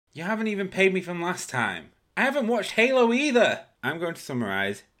You haven't even paid me from last time. I haven't watched Halo either. I'm going to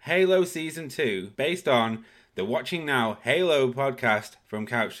summarize Halo Season 2 based on the Watching Now Halo podcast from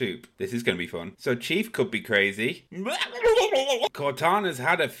Couch Soup. This is going to be fun. So Chief could be crazy. Cortana's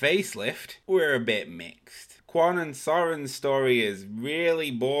had a facelift. We're a bit mixed. Quan and Soren's story is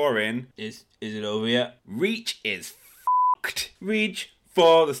really boring. Is it over yet? Reach is fucked. Reach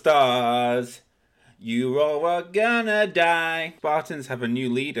for the stars. You all are gonna die. Spartans have a new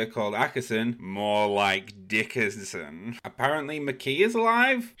leader called Ackerson. More like Dickerson. Apparently McKee is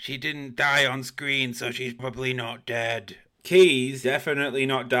alive? She didn't die on screen, so she's probably not dead. Key's definitely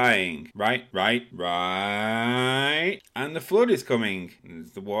not dying. Right. And the flood is coming.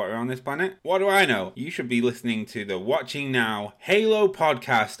 Is the water on this planet? What do I know? You should be listening to the Watching Now Halo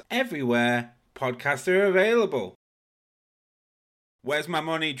podcast everywhere podcasts are available. Where's my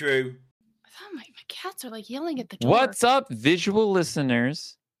money, Drew? Oh, my cats are like yelling at the door. What's up, visual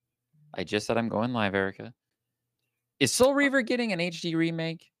listeners? I just said I'm going live, Erica. Is Soul Reaver getting an HD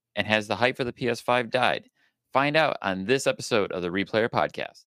remake? And has the hype for the PS5 died? Find out on this episode of the Replayer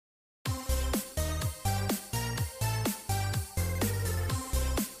Podcast.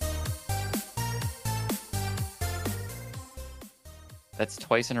 That's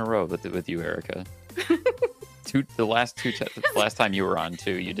twice in a row with you, Erica. The last time you were on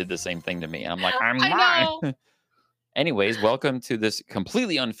too, you did the same thing to me. I'm like, I'm not. Anyways, welcome to this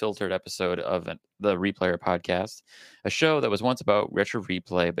completely unfiltered episode of the Replayer Podcast, a show that was once about retro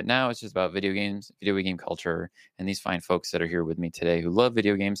replay, but now it's just about video games, video game culture, and these fine folks that are here with me today who love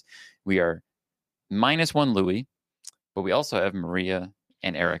video games. We are -1 Louie, but we also have Maria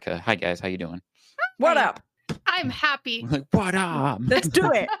and Erica. Hi guys, how you doing? What up? I'm happy. What up? Let's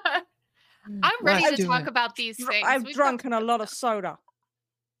do it. I'm ready to talk about these things. I've drunken a lot of soda.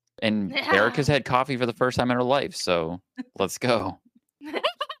 And Erica's had coffee for the first time in her life, so let's go.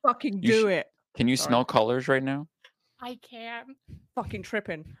 Fucking do it. Can you smell colors right now? I can. Fucking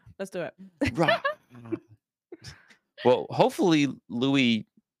tripping. Let's do it. Well, hopefully Louis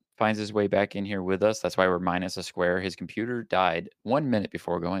finds his way back in here with us. That's why we're -1. His computer died 1 minute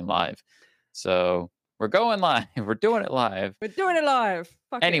before going live. So we're going live. We're doing it live. We're doing it live.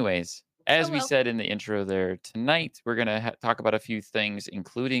 Anyways, as we said in the intro there, tonight we're going to talk about a few things,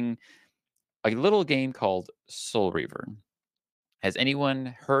 including a little game called Soul Reaver. Has anyone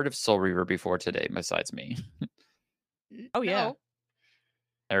heard of Soul Reaver before today besides me? Oh, yeah. No.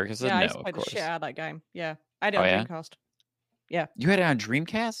 Erica said I no, used to of play the course. shit out of that game. Yeah. I had it on Dreamcast. Yeah. You had it on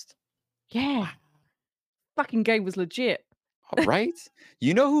Dreamcast? Yeah. Fucking game was legit. All right.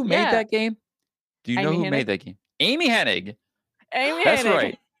 You know who made that game? Do you know who made that game? Amy Hennig. That's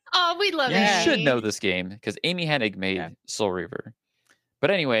right. Oh, we love You Amy. should know this game because Amy Hennig made Soul Reaver. But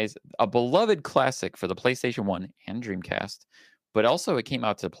anyways, a beloved classic for the PlayStation 1 and Dreamcast. But also it came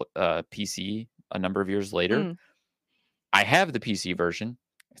out to PC a number of years later. I have the PC version.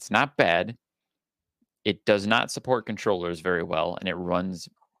 It's not bad. It does not support controllers very well, and it runs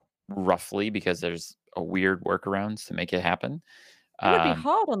roughly because there's a weird workarounds to make it happen. It would be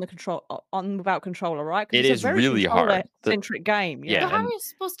hard on the without controller, right? It is really hard. Centric game. Yeah. So how are you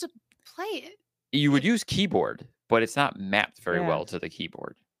supposed to play it? You would use keyboard, but it's not mapped very well to the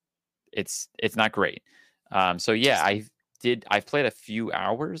keyboard. It's not great. So yeah, I've played a few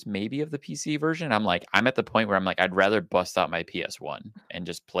hours maybe of the PC version. I'm at the point where I'm like, I'd rather bust out my PS1 and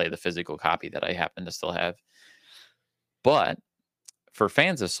just play the physical copy that I happen to still have. But for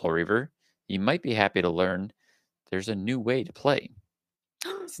fans of Soul Reaver, you might be happy to learn there's a new way to play.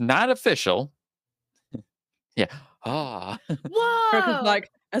 It's not official. Yeah. Whoa.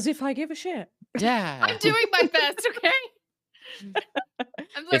 Like, as if I give a shit. Yeah. I'm doing my best, okay?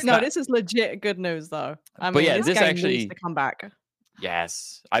 This is legit good news, though. But yeah, this game actually needs to come back.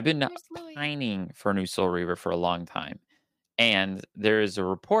 Yes. I've been pining for a new Soul Reaver for a long time. And there is a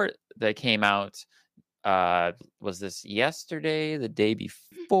report that came out, was this yesterday, the day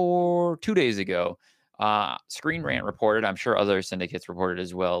before, 2 days ago? Screen Rant reported, I'm sure other syndicates reported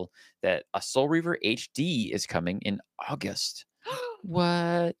as well, that a Soul Reaver HD is coming in August.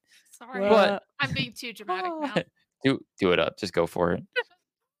 What? Sorry. What? I'm being too dramatic now. Do it up. Just go for it.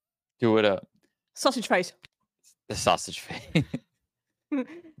 Do it up. Sausage face. The sausage face.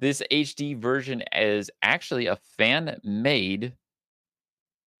 This HD version is actually a fan-made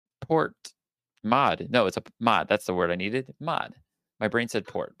port mod. No, it's a mod. That's the word I needed. Mod. My brain said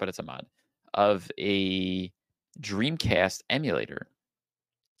port, but it's a mod of a Dreamcast emulator.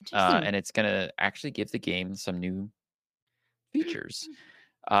 And it's going to actually give the game some new features.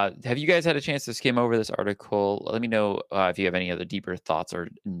 Have you guys had a chance to skim over this article? Let me know if you have any other deeper thoughts or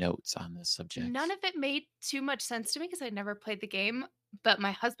notes on this subject. None of it made too much sense to me because I never played the game, but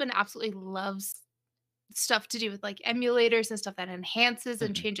my husband absolutely loves stuff to do with like emulators and stuff that enhances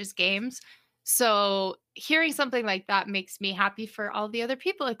and changes games. So hearing something like that makes me happy for all the other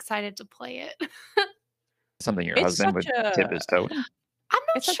people excited to play it. Something your It's husband would such tip a- his toe in? I'm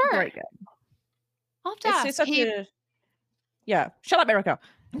not It's such a sure. great game. I'll have to It's ask. such a yeah. Shut up, Erica.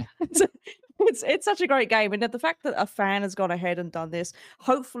 It's such a great game, and the fact that a fan has gone ahead and done this,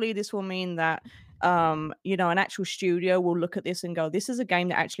 hopefully, this will mean that an actual studio will look at this and go, "This is a game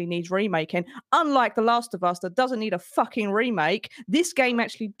that actually needs remaking." Unlike The Last of Us, that doesn't need a fucking remake, this game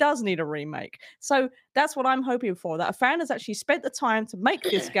actually does need a remake. So that's what I'm hoping for. That a fan has actually spent the time to make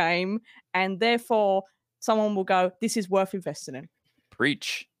this game, and therefore someone will go, "This is worth investing in."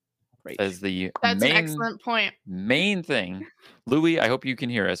 Preach. Preach. As the That's an excellent point. main thing. Louis, I hope you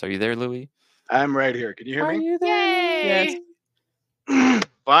can hear us. Are you there, Louis? I'm right here. Can you hear Are me? you there? Yay! Yes.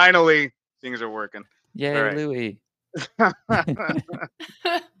 Finally, things are working. Yay, All right. Louis. Welcome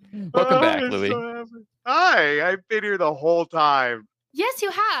Welcome back, Louis. Hi, I've been here the whole time. Yes, you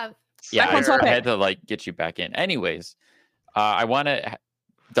have. Yeah, Back on I topic. had to get you back in. Anyways, I want to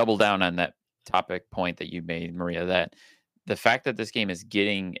double down on that topic point that you made, Maria, that the fact that this game is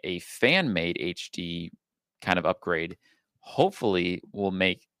getting a fan-made HD kind of upgrade hopefully will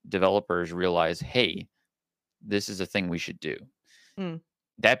make developers realize, hey, this is a thing we should do. Mm.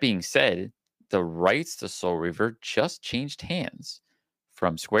 That being said, the rights to Soul Reaver just changed hands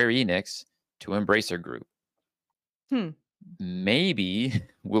from Square Enix to Embracer Group. Maybe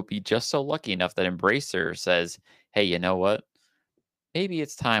we'll be just so lucky enough that Embracer says, hey, you know what? Maybe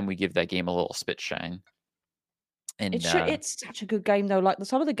it's time we give that game a little spit shine. And It's such a good game though. Like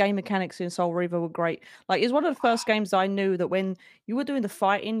some of the game mechanics in Soul Reaver were great. Like it's one of the first games I knew that when you were doing the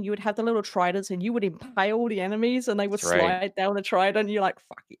fighting, you would have the little tridents and you would impale the enemies and they would That's right. slide down the trident. And you're like,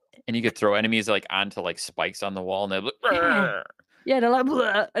 fuck it. And you could throw enemies onto spikes on the wall, and they're like, Yeah, they're like,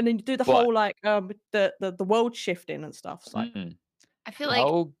 "Bleh," and then you do the But- whole the world shifting and stuff. It's like, I feel like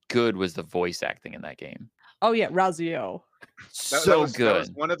how good was the voice acting in that game? oh yeah, Raziel. So That was good.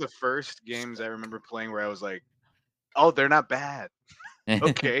 one of the first games I remember playing where I was like, oh, they're not bad.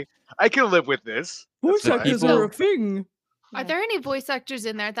 Okay, I can live with this. Voice fine. actors People- are a thing. are there any voice actors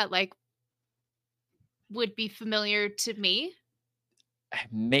in there that would be familiar to me?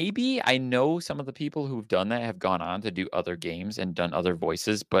 Maybe I know some of the people who've done that have gone on to do other games and done other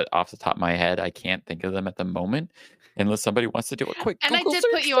voices, but off the top of my head, I can't think of them at the moment. Unless somebody wants to do a quick And Google I did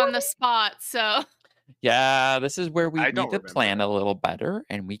search put you for on me. the spot, so Yeah, this is where we I need don't to remember plan that. a little better,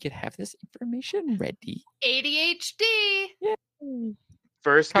 and we could have this information ready. ADHD.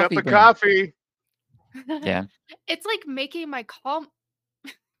 First Coffee cup of bean. coffee. Yeah. It's like making my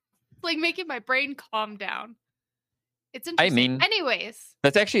making my brain calm down. It's interesting. mean- Anyways,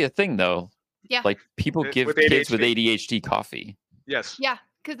 That's actually a thing, though. yeah, Like people With give kids with ADHD. ADHD coffee. Yes. yeah,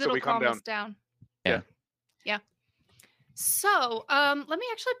 because So it'll we calm calm us down. Yeah. Yeah. So, let me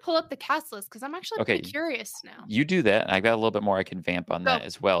actually pull up the cast list because I'm actually pretty Okay. curious now. You do that, and I got a little bit more I can vamp on Go. that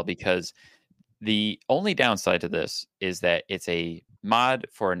as well, because the only downside to this is that it's a mod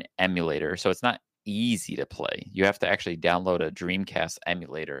for an emulator, so it's not easy to play. You have to actually download a Dreamcast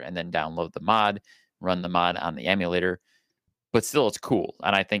emulator and then download the mod, run the mod on the emulator. But still, it's cool,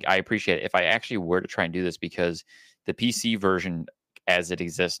 and I think I appreciate it if I actually were to try and do this, because the PC version as it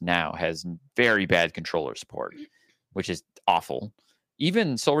exists now has very bad controller support, which is awful.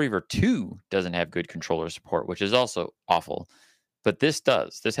 Even Soul Reaver 2 doesn't have good controller support, which is also awful. But this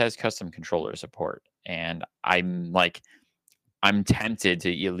does. This has custom controller support, and I'm tempted to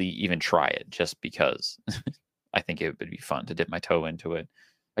even try it just because I think it would be fun to dip my toe into it.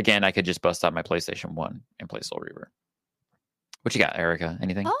 Again, I could just bust out my PlayStation 1 and play Soul Reaver. What you got, Erica?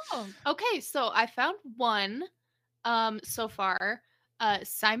 Anything? Oh, okay. So I found one so far.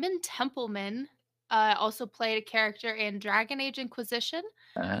 Simon Templeman also played a character in Dragon Age Inquisition,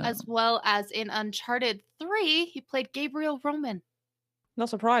 as well as in Uncharted 3. He played Gabriel Roman. Not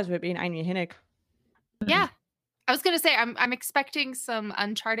surprised with it being Amy Hennig. Yeah. I was gonna say I'm expecting some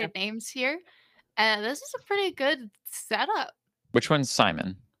Uncharted names here. And this is a pretty good setup. Which one's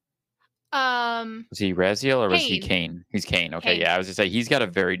Simon? Was he Raziel or was he Kane. Kane? He's Kane. Okay, Kane. yeah. I was gonna say he's got a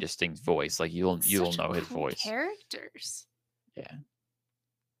very distinct voice. Like you'll Such know his cool voice. Characters. Yeah.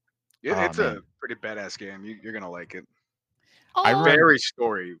 Yeah, Aw, it's man. a pretty badass game. You're gonna like it. Oh, I remember- Very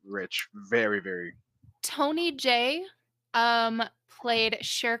story rich. Very, very. Tony J played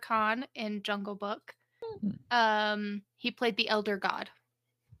Shere Khan in Jungle Book. He played the Elder God.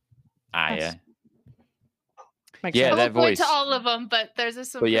 Ah, Nice. yeah. Makes Yeah, sense. I that won't point voice. to all of them, but there's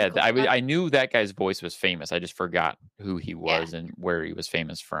some. But yeah, pretty cool stuff. I knew that guy's voice was famous. I just forgot who he Yeah. was and where he was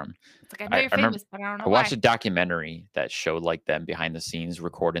famous from. It's like I know you're remember famous, but I don't know I watched why. a documentary that showed like them behind the scenes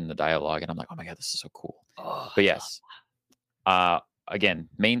recording the dialogue, and I'm like, oh my god, this is so cool. Oh, But yes, again,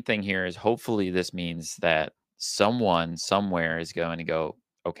 main thing here is hopefully this means that someone somewhere is going to go,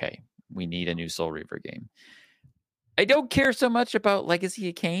 okay, we need a new Soul Reaver game. I don't care so much about Legacy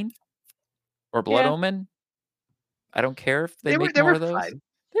of Kain or Blood Yeah. Omen. I don't care if they make they more were of those. fine.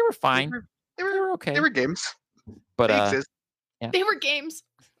 They were fine. They They were were okay. They were games. But They exist. They were games.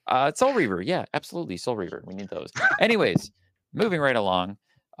 Soul Reaver, yeah, absolutely, Soul Reaver. We need those. Anyways, moving right along.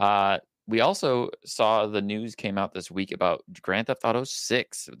 We also saw the news came out this week about Grand Theft Auto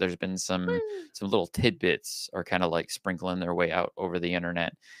 6. There's been some little tidbits are kind of like sprinkling their way out over the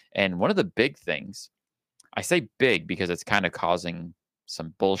internet. And one of the big things, I say big because it's kind of causing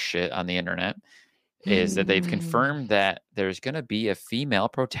some bullshit on the internet, is that they've confirmed that there's going to be a female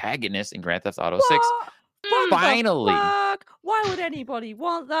protagonist in Grand Theft Auto 6. What Finally. the fuck? Why would anybody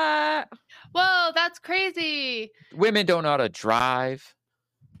want that? Whoa, that's crazy. Women don't know how to drive.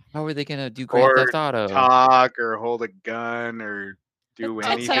 How are they going to do Grand Or Theft Auto? talk or hold a gun or do Tits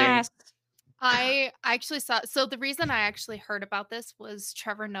anything. ass. I actually saw. So the reason I actually heard about this was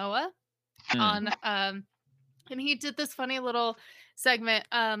Trevor Noah on and he did this funny little segment.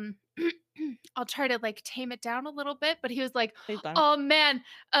 I'll try to like tame it down a little bit, but he was like, Please don't. "Oh man,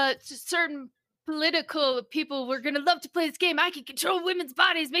 certain political people were gonna love to play this game. I can control women's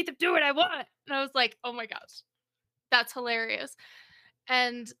bodies, make them do what I want." And I was like, "Oh my gosh, that's hilarious!"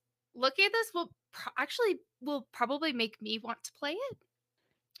 And looking at this will probably make me want to play it.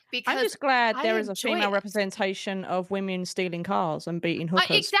 Because I'm just glad I there is a enjoy female it. representation of women stealing cars and beating hookers.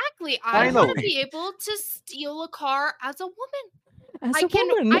 Exactly. I want to Finally. be able to steal a car as a woman. As I a can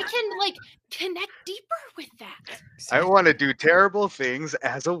woman. like connect deeper with that. I want to do terrible things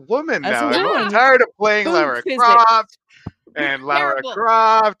as a woman As a now. I'm woman. tired of playing Boob Lara physics. Croft and Lara Terrible.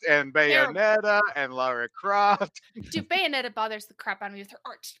 Croft and Terrible. Bayonetta and Lara Croft. Dude, Bayonetta bothers the crap out of me with her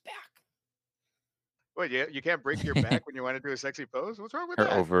arched back. What, you can't break your back when you want to do a sexy pose? What's wrong with Her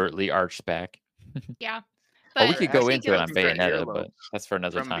that? overtly arched back. Yeah. Well, we But could go Actually, into it on looking for Bayonetta, but earlobes that's for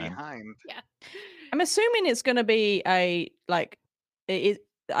another From time. behind. I'm assuming it's going to be I'm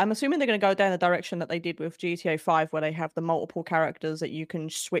assuming they're going to go down the direction that they did with GTA 5, where they have the multiple characters that you can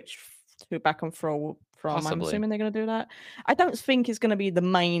switch to back and forth from. I'm Possibly. assuming they're going to do that. I don't think it's going to be the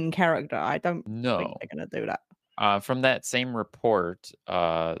main character. I don't think No. they're going to do that. From that same report,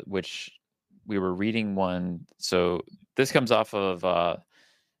 which we were reading one. So this comes off of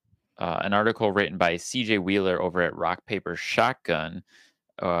an article written by CJ Wheeler over at Rock Paper Shotgun.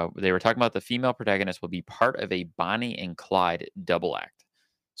 They were talking about the female protagonist will be part of a Bonnie and Clyde double act.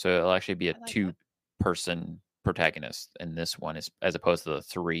 So it'll actually be a two-person protagonist in this one, as opposed to the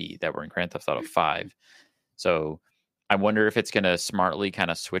three that were in Grand Theft Auto 5. So I wonder if it's going to smartly kind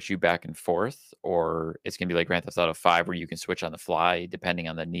of switch you back and forth, or it's going to be like Grand Theft Auto 5 where you can switch on the fly depending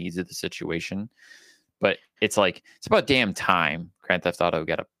on the needs of the situation. But it's like, it's about damn time Grand Theft Auto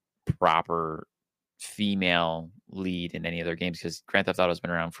got a proper female lead in any of their games, because Grand Theft Auto has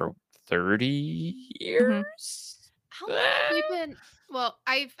been around for 30 years. How long have we been? Well,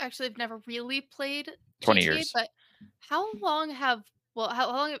 I've never really played 20 GTA, years. But how long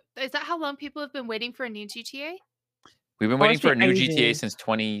is that? How long people have been waiting for a new GTA? We've been waiting for a new Honestly, GTA ages. since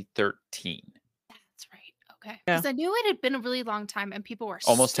 2013. That's right. Okay. Yeah. Because I knew it had been a really long time, and people were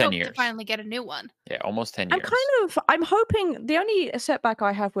Almost 10 stoked years. to finally get a new one. Yeah, almost 10 years. I'm hoping the only setback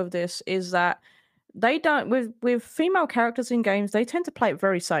I have with this is that they don't, with female characters in games, they tend to play it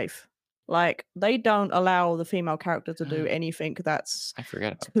very safe. Like, they don't allow the female character to do anything that's I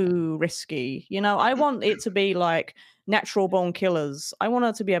forgot about that. too risky. You know, I want it to be like natural born killers. I want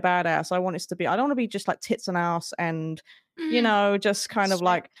her to be a badass. I want it to be, I don't want to be just like tits and ass and, you know, just kind of Sure.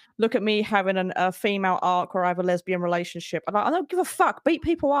 like, look at me having a female arc or I have a lesbian relationship. I don't give a fuck. Beat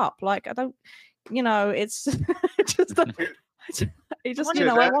people up. Like, I don't, you know, it's just, it just, you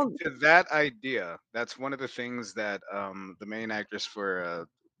know, I want. To that idea, that's one of the things that the main actress for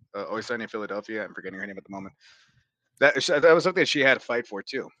Always Sunny in Philadelphia, I'm forgetting her name at the moment, that was something she had to fight for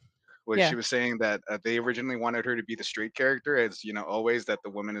too. Yeah. She was saying that they originally wanted her to be the straight character, as you know, always that the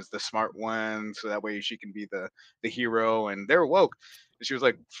woman is the smart one, so that way she can be the hero, and they're woke. And she was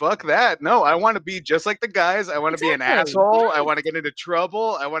like, "Fuck that! No, I want to be just like the guys. I want to be an Exactly. asshole. I Right. want to get into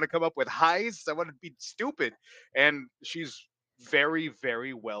trouble. I want to come up with heists. I want to be stupid." And she's very,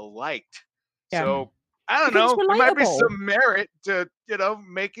 very well liked. Yeah. So I don't Because know. it's There might be relatable. some merit to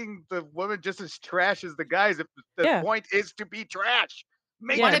making the woman just as trash as the guys. If the Yeah. point is to be trash.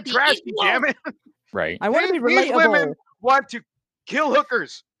 Make Yeah. it Wanna be trashy, equal. damn it. Right. I want to be These women relatable. want to kill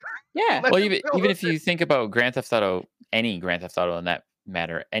hookers. Yeah. Let Well, them kill even if you hookers. think about Grand Theft Auto, any Grand Theft Auto in that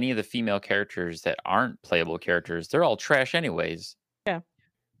matter, any of the female characters that aren't playable characters, they're all trash anyways. Yeah.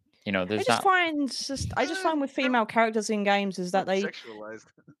 You know, I there's just not. find with female characters in games is that Sexualized.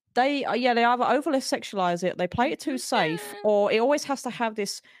 they either overly sexualize it, they play it too safe, or it always has to have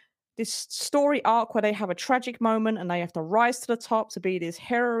this story arc where they have a tragic moment and they have to rise to the top to be this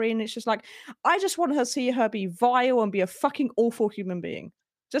heroine. It's just like, I just want to see her be vile and be a fucking awful human being.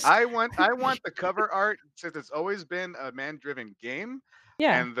 Just I want the cover art, since it's always been a man-driven game,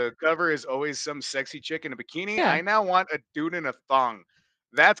 yeah, and the cover is always some sexy chick in a bikini. Yeah. I now want a dude in a thong.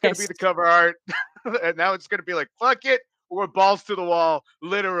 That's gonna be Yes. the cover art. And now it's gonna be like, fuck it, we're balls to the wall,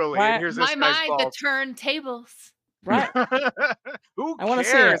 literally. Right. And here's this guy's the balls. turntables. right, Who I wanna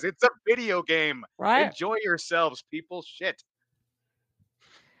see cares? it. It's a video game. right, Enjoy yourselves, people. Shit.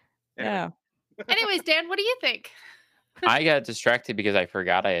 Anyway. yeah. Anyways, Dan, what do you think? I got distracted because I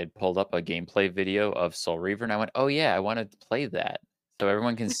forgot I had pulled up a gameplay video of Soul Reaver, and I went, "Oh yeah, I wanted to play that so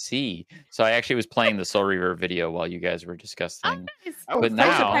everyone can see." So I actually was playing the Soul Reaver video while you guys were discussing. Nice. I But would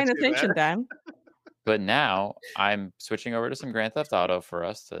Thanks for now- paying do that. attention, Dan. But now I'm switching over to some Grand Theft Auto for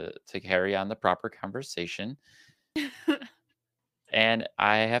us to carry on the proper conversation. And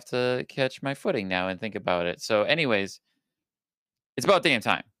I have to catch my footing now and think about it. So, anyways, it's about damn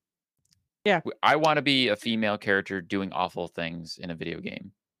time. Yeah. I want to be a female character doing awful things in a video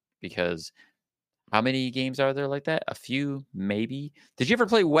game, because how many games are there like that? A few, maybe. Did you ever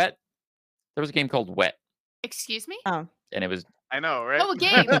play Wet? There was a game called Wet, Excuse me? and it was I know, right? Oh, a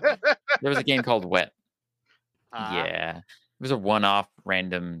game. there was a game called Wet. Uh-huh. Yeah, it was a one-off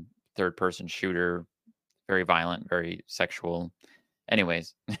random third-person shooter, very violent, very sexual.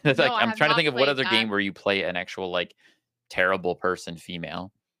 Anyways, it's No, like I I'm have trying to not think of what played other that. game where you play an actual like terrible person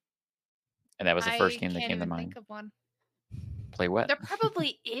female, and that was the first game that can't came to even mind. think of one. Play Wet. There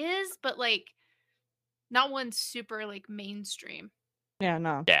probably is, but like not one super like mainstream. Yeah,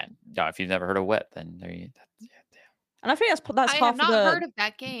 no. Yeah, no. If you've never heard of Wet, then there you. And I think that's I half have not of the heard of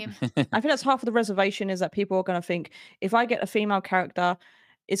that game. I think that's half of the reservation is that people are going to think if I get a female character,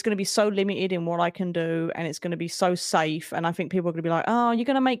 it's going to be so limited in what I can do, and it's going to be so safe. And I think people are going to be like, "Oh, you're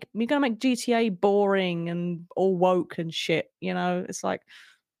going to make GTA boring and all woke and shit." You know, it's like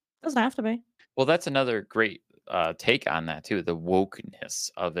doesn't have to be. Well, that's another great take on that too, the wokeness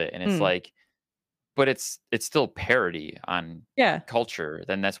of it, and it's Mm. like, but it's still parody on Yeah, culture.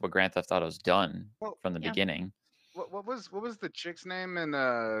 Then that's what Grand Theft Auto's done Well, from the yeah. beginning. What was the chick's name in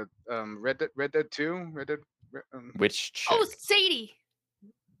Red Dead 2? Red Dead. Which chick? Oh, Sadie.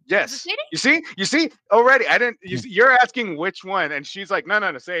 Yes. Sadie? You see already. I didn't. You're asking which one, and she's like,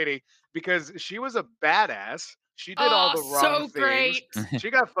 no, Sadie, because she was a badass. She did all the wrong so things. great. She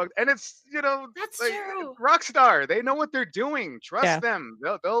got fucked, and it's That's like, true. Rockstar. They know what they're doing. Trust Yeah. them.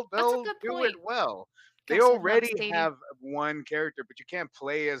 They'll good do point. it well. They Gosh, I love already Sadie. have one character, but you can't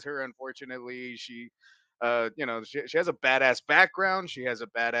play as her. Unfortunately, she has a badass background. She has a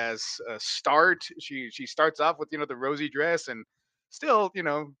badass start. She starts off with the rosy dress and still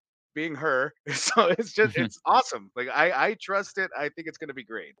being her. So it's awesome. Like I trust it. I think it's gonna be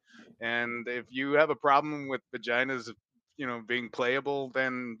great. And if you have a problem with vaginas, being playable,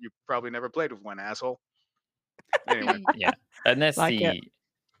 then you probably never played with one, asshole. Anyway, Yeah, and that's Like it.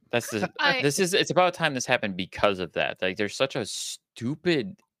 it's about time this happened because of that. Like, there's such a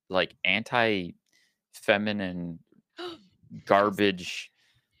stupid, like, anti-feminine garbage.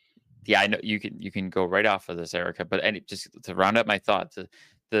 Yeah, I know you can go right off of this, Erica, but just to round up my thoughts,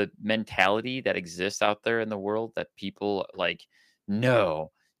 the mentality that exists out there in the world that people like,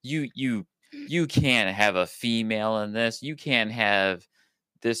 no, you can't have a female in this, you can't have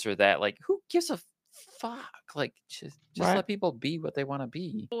this or that. Like, who gives a fuck? Like, just Right. let people be what they want to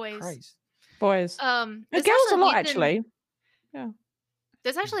be. Boys. Christ. boys. And Girls a lot actually.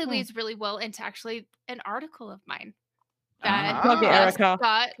 This actually Oh. leads really well into actually an article of mine. Ah. Plug it, just Erica.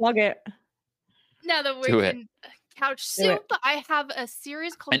 got- Plug it. now that Do we're it. in Couch Do it. Soup, I have a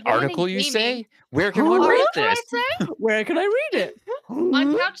series called An Women in article, you Gaming. say? Where can Who one are read What did I this? say? Where can I read it?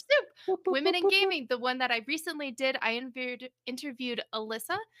 On Couch Soup. Women in Gaming, the one that I recently did, I interviewed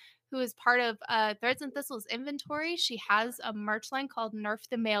Alyssa, who is part of Threads and Thistles inventory. She has a merch line called Nerf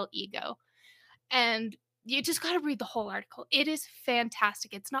the Male Ego. And you just got to read the whole article. It is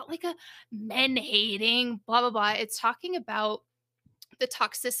fantastic. It's not like a men hating, blah, blah, blah. It's talking about the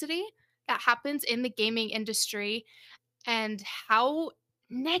toxicity that happens in the gaming industry and how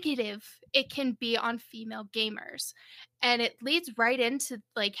negative it can be on female gamers. And it leads right into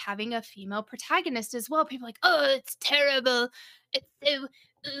like having a female protagonist as well. People are like, oh, it's terrible. It's so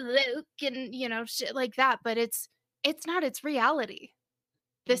Luke and shit like that, but it's not, it's reality.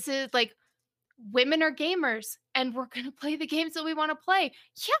 This is like, women are gamers and we're going to play the games that we want to play.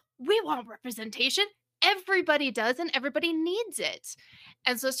 Yeah, we want representation. Everybody does, and everybody needs it.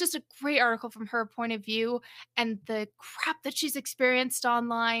 And so it's just a great article from her point of view, and the crap that she's experienced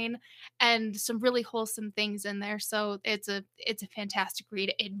online, and some really wholesome things in there. So it's a fantastic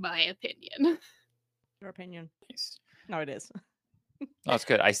read, in my opinion. Your opinion. Nice. No, it is. Oh, that's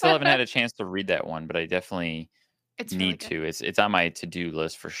good. I still haven't had a chance to read that one, but I definitely It's really need good. to. It's on my to-do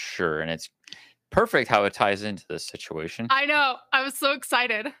list for sure, and it's perfect how it ties into this situation. I know. I was so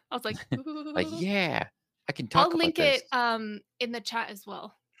excited. I was like, Like, "Ooh." yeah, I can talk I'll about link this. it in the chat as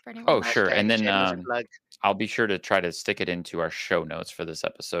well for anyone. Oh, who- sure. And then Shameless plug. I'll be sure to try to stick it into our show notes for this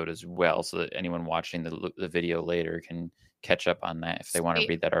episode as well, so that anyone watching the video later can catch up on that if they want to Sweet.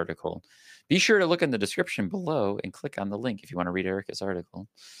 read that article. Be sure to look in the description below and click on the link if you want to read Erica's article.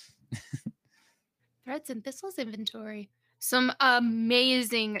 Threads and Thistles inventory. Some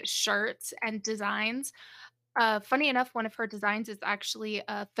amazing shirts and designs. Funny enough, one of her designs is actually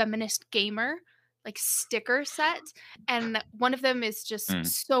a feminist gamer, like, sticker set, and one of them is just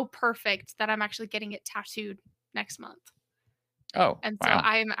so perfect that I'm actually getting it tattooed next month. Oh, And so wow.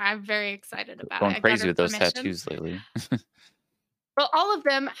 I'm very excited about Going it. I got crazy her with those permission. tattoos lately. Well, all of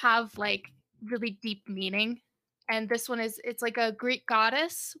them have like really deep meaning, and this one it's like a Greek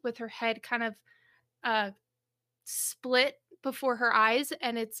goddess with her head kind of split before her eyes,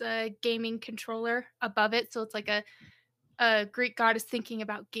 and it's a gaming controller above it, so it's like a Greek goddess thinking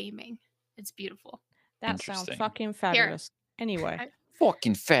about gaming. It's beautiful. That sounds Interesting. fucking fabulous. Anyway,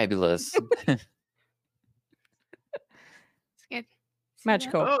 Fucking fabulous. It's good. See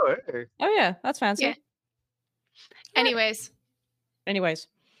magical. that? Oh, hey. Oh yeah, that's fancy. Yeah. Anyways,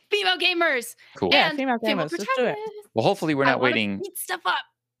 female gamers. Cool. Yeah, and female gamers. Let's do it. protagonists. Well, hopefully we're I not wanna waiting speed stuff up.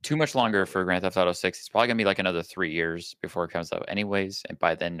 too much longer for Grand Theft Auto 6. It's probably going to be like another 3 years before it comes out anyways. And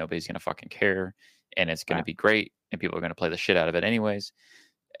by then, nobody's going to fucking care. And it's going to Right. be great. And people are going to play the shit out of it anyways.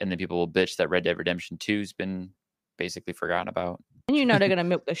 And then people will bitch that Red Dead Redemption 2's been basically forgotten about. And you know they're gonna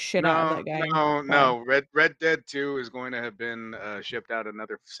milk the shit out of that game. No. Red Dead 2 is going to have been shipped out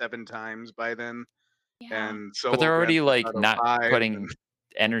another 7 times by then. Yeah. And so But they're will already Grand like Theft Auto not 5 putting and-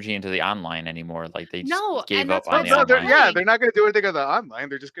 energy into the online anymore. Like they just No, gave and up that's on what the I'm so online. they're not going to do anything on the online.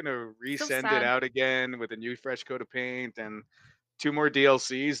 They're just going to resend sad. it out again with a new fresh coat of paint and 2 more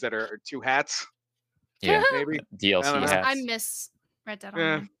DLCs that are 2 hats, Yeah, maybe. DLC I don't know. hats. I miss Red Dead Yeah.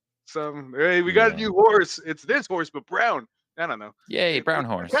 Online. Some hey, we got Yeah. a new horse. It's this horse, but brown. I don't know. Yay, brown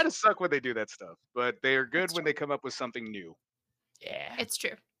horse. Kind of suck when they do that stuff, but they are good That's when true. they come up with something new. Yeah. It's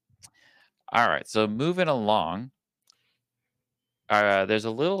true. All right, so moving along, there's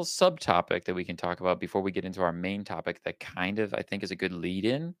a little subtopic that we can talk about before we get into our main topic that kind of, I think, is a good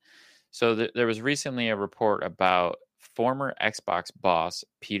lead-in. So there was recently a report about former Xbox boss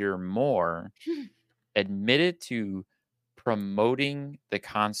Peter Moore admitted to promoting the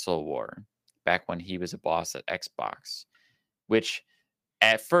console war back when he was a boss at Xbox, which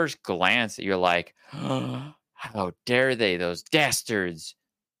at first glance you're like, oh, how dare they, those dastards.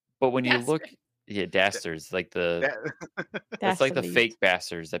 But when you look, dastards, like that's like the Dastards. fake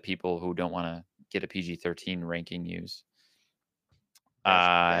bastards that people who don't want to get a PG-13 ranking use.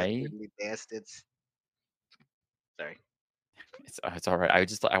 Bastards. Sorry. It's all right.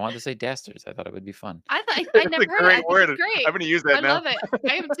 I wanted to say dastards. I thought it would be fun. I That's never a heard great it. word. It's great. I'm going to use that I now. love it.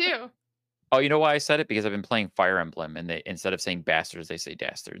 I am too. Oh, you know why I said it? Because I've been playing Fire Emblem, and they instead of saying bastards, they say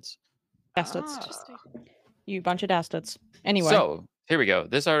dastards. Dastards. Interesting. You bunch of dastards. Anyway. So here we go.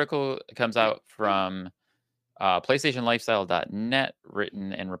 This article comes out from PlayStationLifestyle.net,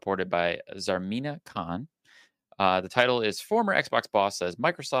 written and reported by Zarmina Khan. The title is Former Xbox Boss Says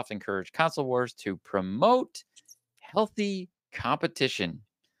Microsoft Encouraged Console Wars to Promote Healthy Competition.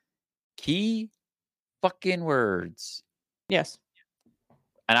 Key fucking words. Yes.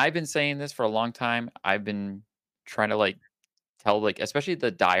 And I've been saying this for a long time. I've been trying to tell especially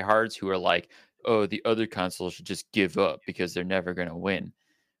the diehards who are like, oh, the other consoles should just give up because they're never going to win.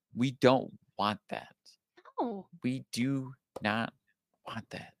 We don't want that. No. We do not want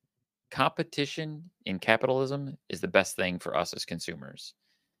that. Competition in capitalism is the best thing for us as consumers.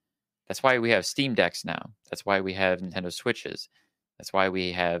 That's why we have Steam Decks now. That's why we have Nintendo Switches. That's why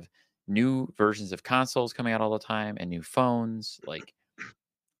we have new versions of consoles coming out all the time and new phones.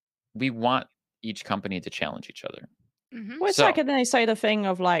 We want each company to challenge each other. Mm-hmm. Well, it's So- like when they say the thing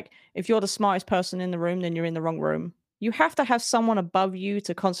of if you're the smartest person in the room, then you're in the wrong room. You have to have someone above you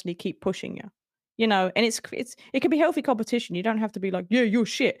to constantly keep pushing you. And it can be healthy competition. You don't have to be like, yeah, you're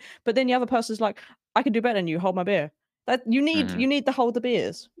shit. But then the other person's like, I can do better than you. Hold my beer. That you Mhm. need to hold the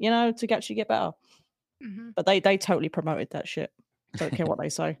beers, to actually get better. Mhm. But they totally promoted that shit. Don't care what they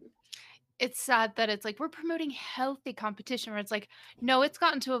say. It's sad that it's like we're promoting healthy competition, where it's like, no, it's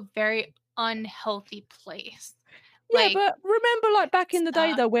gotten to a very unhealthy place. Yeah, Like, but remember, like back in the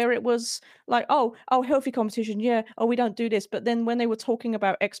day, though, sucks. where it was like, oh, healthy competition, yeah. Oh, we don't do this. But then when they were talking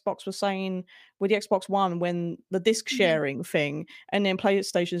about Xbox, was saying with the Xbox One, when the disc Mhm. sharing thing, and then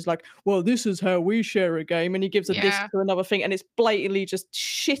PlayStation's like, well, this is how we share a game, and he gives a disc Yeah. to another thing, and it's blatantly just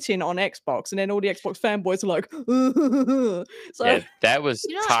shitting on Xbox, and then all the Xbox fanboys are like, so Yeah, that was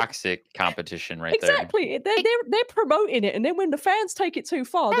You know what? toxic competition right there. exactly, they're promoting it, and then when the fans take it too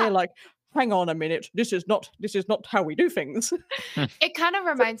far, Yeah. they're like, hang on a minute, this is not how we do things. It kind of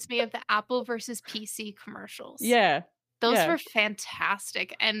reminds me of the Apple versus PC commercials. Yeah. Those Yeah. were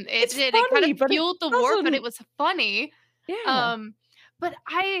fantastic, and It's it kind funny, of but it fueled the war, but it doesn't. was funny. Yeah. But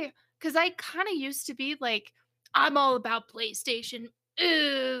because I kind of used to be like, I'm all about PlayStation,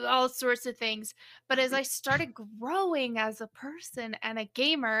 all sorts of things. But as I started growing as a person and a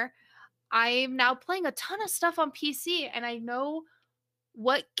gamer, I'm now playing a ton of stuff on PC, and I know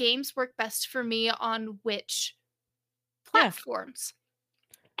what games work best for me on which Yeah. platforms.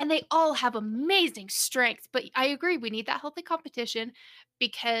 And they all have amazing strengths. But I agree, we need that healthy competition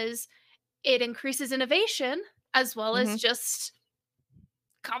because it increases innovation as well as Mhm. just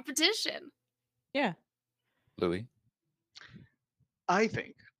competition. Yeah. Louis. I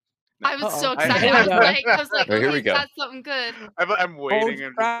think. I was so Uh-oh. excited. Here we go. I was like, Oh, here okay, we he's go. got something good. I'm Old waiting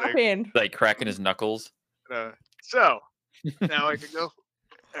and just like, scrapping. Like cracking his knuckles. so now I can go.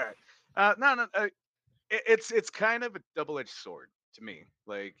 All right. No. It's kind of a double-edged sword to me.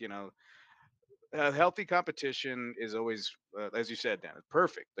 Like, healthy competition is always, as you said, Dan,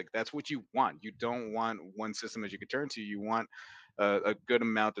 perfect. Like that's what you want. You don't want one system that you can turn to. You want a good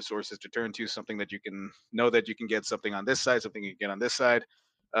amount of sources to turn to. Something that you can know that you can get something on this side, something you can get on this side.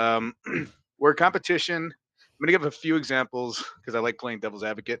 Um, where competition, I'm gonna give a few examples because I like playing devil's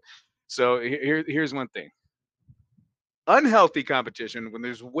advocate. So here's one thing. Unhealthy competition, when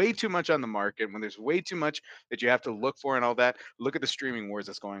there's way too much on the market, when there's way too much that you have to look for and all that. Look at the streaming wars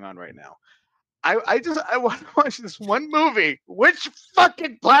that's going on right now. I want to watch this one movie. Which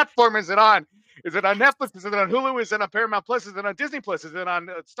fucking platform is it on? Is it on Netflix? Is it on Hulu? Is it on Paramount Plus? Is it on Disney Plus? Is it on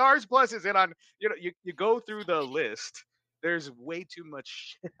Stars Plus? Is it on you go through the list. There's way too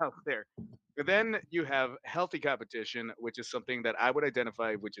much shit out there. But then you have healthy competition, which is something that I would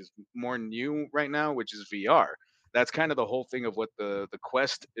identify, which is more new right now, which is VR. That's kind of the whole thing of what the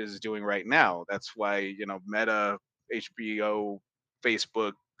Quest is doing right now. That's why Meta, HBO,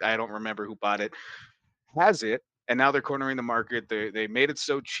 Facebook, I don't remember who bought it, has it, and now they're cornering the market. They made it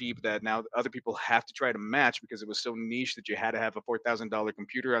so cheap that now other people have to try to match because it was so niche that you had to have a $4,000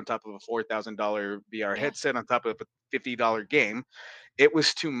 computer on top of a $4,000 VR Yeah. headset on top of a $50 game. It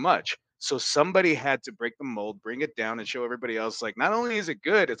was too much. So somebody had to break the mold, bring it down, and show everybody else like not only is it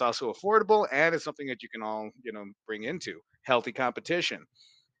good, it's also affordable and it's something that you can all bring into healthy competition.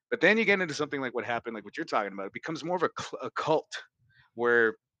 But then you get into something like what happened, like what you're talking about. It becomes more of a cult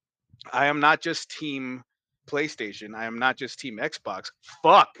where I am not just team PlayStation. I am not just team Xbox.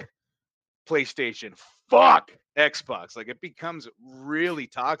 Fuck PlayStation. Fuck Xbox. Like it becomes really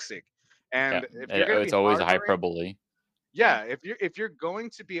toxic. Yeah, And if you're going to it's be always a harboring, hyperbole. yeah, if you're going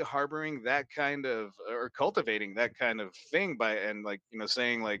to be harboring that kind of or cultivating that kind of thing by and like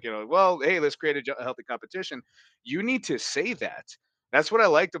saying like well, hey, let's create a healthy competition, you need to say that. That's what I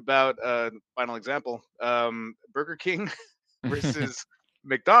liked about final example, Burger King versus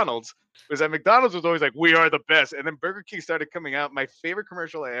McDonald's, was that McDonald's was always like, we are the best. And then Burger King started coming out. My favorite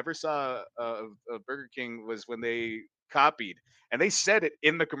commercial I ever saw of Burger King was when they copied, and they said it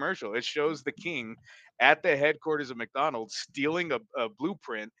in the commercial. It shows the king at the headquarters of McDonald's stealing a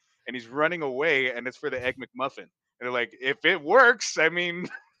blueprint, and he's running away, and it's for the Egg McMuffin. And they're like, if it works, I mean,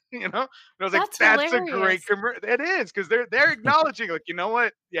 And I was like, That's that's a great hilarious. commercial. It is because they're acknowledging, like, you know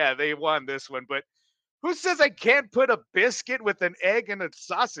what? Yeah, they won this one, but who says I can't put a biscuit with an egg and a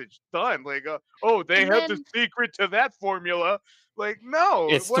sausage? Done. Like, oh, they And have the then secret to that formula. Like, no,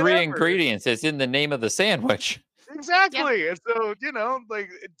 It's three whatever. ingredients. It's in the name of the sandwich. Exactly. And so, like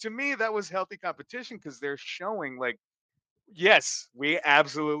to me, that was healthy competition because they're showing, like, yes, we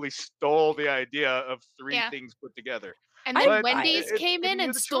absolutely stole the idea of three Yeah. things put together. and I- then But Wendy's it's came giving in you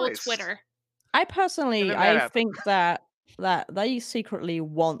and the stole choice. Twitter. I And personally, then that I happened. think that they secretly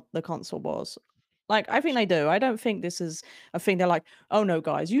want the console wars. Like, I think they do. I don't think this is a thing. They're like, oh no,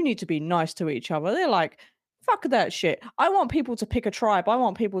 guys, you need to be nice to each other. They're like, Fuck that shit. I want people to pick a tribe. I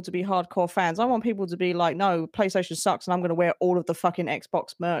want people to be hardcore fans. I want people to be like, no, PlayStation sucks and I'm going to wear all of the fucking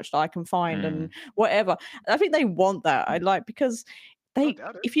Xbox merch that I can find and whatever. I think they want that. I like, because they,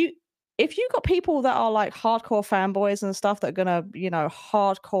 if you got people that are like hardcore fanboys and stuff that are going to, you know,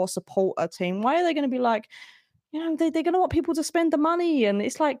 hardcore support a team, why are they going to be like, you know, they're going to want people to spend the money? And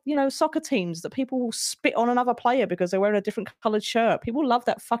it's like, you know, soccer teams that people will spit on another player because they're wearing a different colored shirt. People love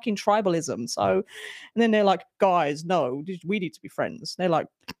that fucking tribalism. So, and then they're like, guys, no, we need to be friends. They're like,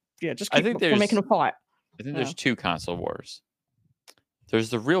 yeah, just keep making a fight. I think there's two console wars. There's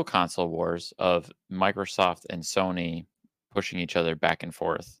the real console wars of Microsoft and Sony pushing each other back and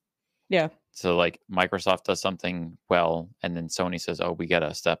forth. Yeah. So like Microsoft does something well, and then Sony says, "Oh, we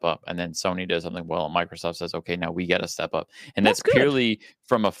gotta step up," and then Sony does something well, and Microsoft says, "Okay, now we gotta step up." And that's purely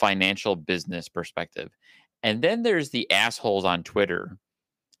from a financial business perspective. And then there's the assholes on Twitter.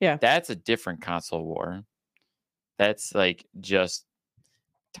 Yeah, that's a different console war. That's like just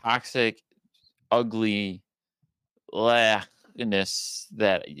toxic, ugly ness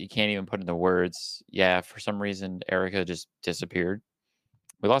that you can't even put into words. Yeah, for some reason, Erica just disappeared.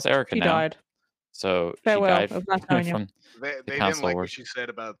 We lost Erica now. She died. So farewell. She died from they didn't like what she said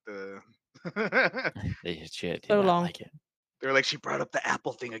about the she did so not long. Like it. They were like, she brought up the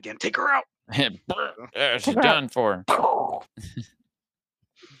Apple thing again. Take her out. She's done for.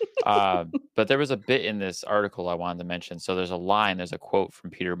 But there was a bit in this article I wanted to mention. So there's a quote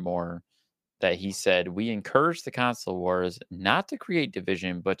from Peter Moore that he said, "We encourage the console wars not to create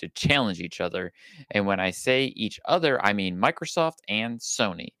division, but to challenge each other. And when I say each other, I mean Microsoft and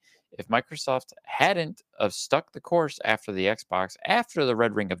Sony. If Microsoft hadn't have stuck the course after the Xbox, after the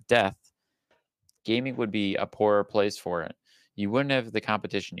Red Ring of Death, gaming would be a poorer place for it. You wouldn't have the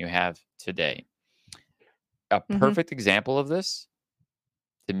competition you have today." A perfect example of this,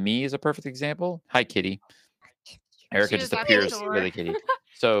 to me, is a perfect example. Hi, kitty. Erica just appears with a kitty.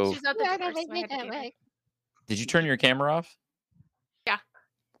 So, did you turn your camera off? Yeah.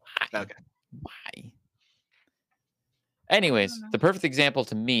 Why? Okay. Why? Anyways, the perfect example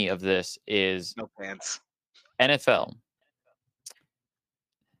to me of this is no pants. NFL.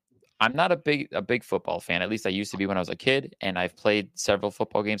 I'm not a big football fan. At least I used to be when I was a kid, and I've played several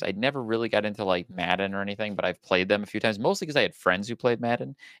football games. I never really got into like Madden or anything, but I've played them a few times, mostly because I had friends who played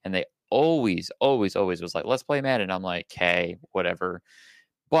Madden, and they always was like, "Let's play Madden." I'm like, "Okay, whatever."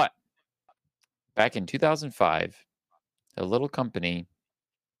 But back in 2005, a little company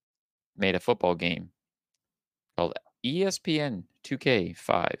made a football game called ESPN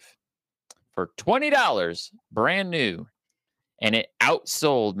 2K5 for $20, brand new. And it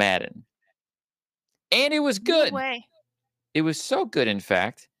outsold Madden. And it was good. No way. It was so good, in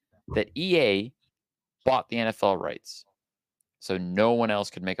fact, that EA bought the NFL rights. So no one else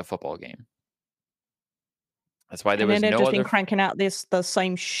could make a football game. That's why there was no other... And they've just been cranking out the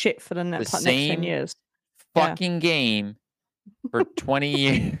same shit for the next 10 years. Fucking game for 20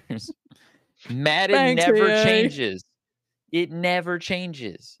 years. Madden never changes. It never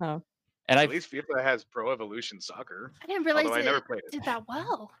changes. Oh. And at least FIFA has Pro Evolution Soccer. I didn't realize it did that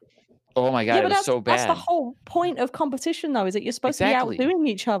well. Oh my god, it was so bad. That's the whole point of competition, though, is that you're supposed to be outdoing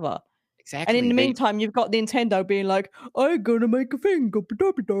each other. Exactly. And in the meantime, you've got Nintendo being like, "I'm gonna make a thing."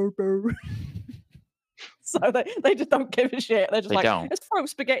 So they just don't give a shit. They're just let's throw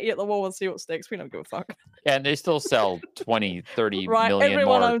spaghetti at the wall and see what sticks. We don't give a fuck. Yeah, and they still sell 20, 30 million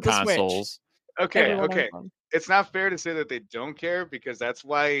more consoles. Okay. It's not fair to say that they don't care, because that's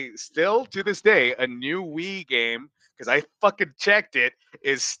why still to this day, a new Wii game, because I fucking checked it,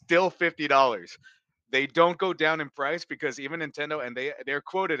 is still $50. They don't go down in price because even Nintendo, and they're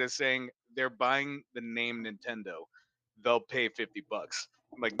quoted as saying they're buying the name Nintendo. They'll pay $50.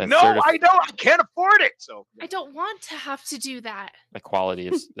 I'm like, I can't afford it. So I don't want to have to do that. The quality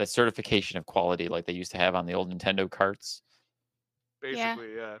is the certification of quality, like they used to have on the old Nintendo carts.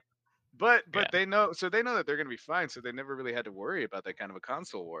 Basically, yeah. But they know that they're gonna be fine, so they never really had to worry about that kind of a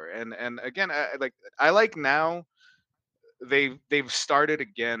console war. And again, I like now they've started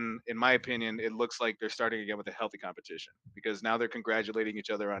again. In my opinion, it looks like they're starting again with a healthy competition, because now they're congratulating each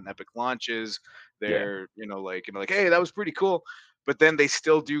other on epic launches. They're like, hey, that was pretty cool. But then they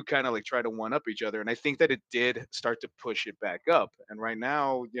still do kind of like try to one up each other, and I think that it did start to push it back up. And right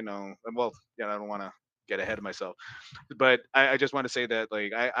now, I don't want to get ahead of myself, but I just want to say that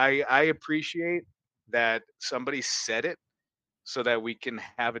like I appreciate that somebody said it so that we can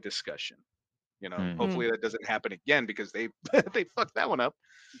have a discussion. Hopefully that doesn't happen again, because they fucked that one up.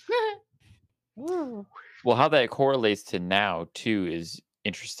 Well, how that correlates to now too is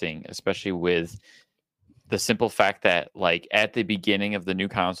interesting, especially with the simple fact that like at the beginning of the new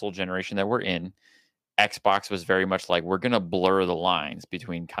console generation that we're in, Xbox was very much like, we're going to blur the lines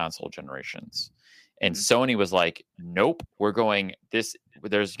between console generations. And Sony was like, nope, we're going this.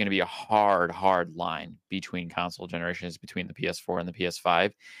 There's going to be a hard line between console generations, between the PS4 and the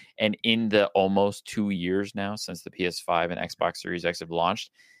PS5. And in the almost 2 years now since the PS5 and Xbox Series X have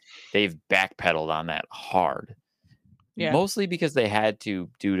launched, they've backpedaled on that hard. Yeah. Mostly because they had to,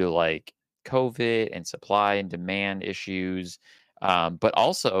 due to like COVID and supply and demand issues. But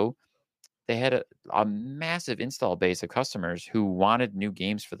also, they had a massive install base of customers who wanted new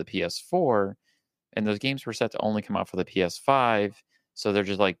games for the PS4, and those games were set to only come out for the PS5. So they're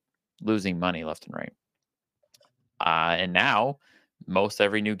just like losing money left and right. And now, most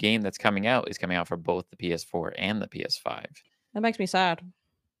every new game that's coming out is coming out for both the PS4 and the PS5. That makes me sad,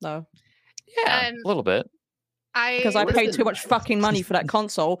 though. Yeah, And a little bit. Because I What is paid it? too much fucking money for that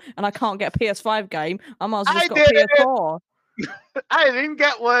console, and I can't get a PS5 game. I might as well I just got a did it! PS4. I didn't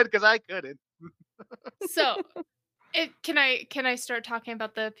get one because I couldn't. So, can I start talking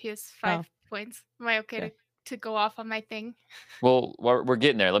about the PS5 points? Am I okay to go off on my thing? Well, we're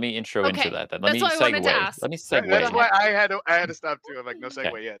getting there. Let me intro into Okay, that then. Let that's me what I wanted to segue. ask. Let me That's segue. why I had to stop too. I'm like, no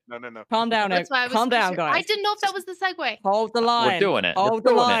segue yet. No. Calm down, That's why I was calm down, I guys. didn't know if that was the segue. Hold the line. We're doing it. Hold We're the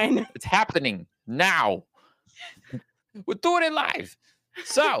doing line. it. It's happening now. We're doing it live.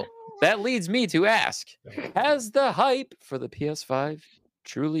 So that leads me to ask, has the hype for the PS5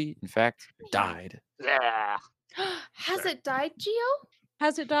 truly, in fact, died? Yeah. Has it died, Geo?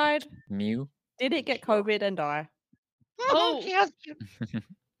 Has it died? Mew? Did it get COVID and die? Oh.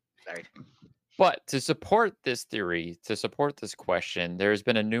 Sorry. But to support this theory, to support this question, there's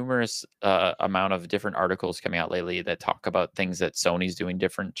been a numerous amount of different articles coming out lately that talk about things that Sony's doing,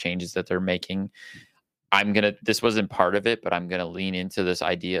 different changes that they're making. This wasn't part of it, but I'm gonna lean into this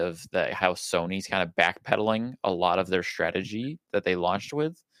idea of how Sony's kind of backpedaling a lot of their strategy that they launched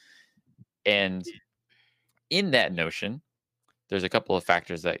with. And in that notion, there's a couple of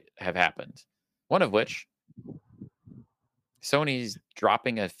factors that have happened. One of which, Sony's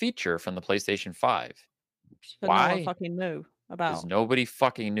dropping a feature from the PlayStation 5. But no Why? one fucking knew Because about. nobody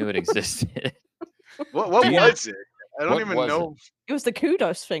fucking knew it existed. What Do you- was it? I don't what even was know. It was the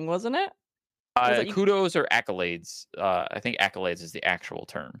kudos thing, wasn't it? Was it you- Kudos or accolades. I think accolades is the actual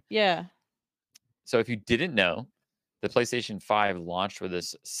term. Yeah. So if you didn't know, the PlayStation 5 launched with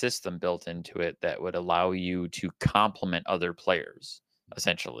this system built into it that would allow you to complement other players,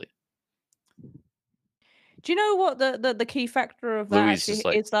 essentially. Do you know what the key factor of that Louis actually just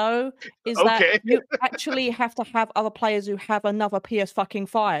like, is, though? Is Okay. that you actually have to have other players who have another PS fucking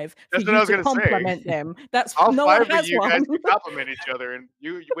 5 for That's what you I was to gonna say. complement them. That's All no one five of has you guys one. can compliment each other, and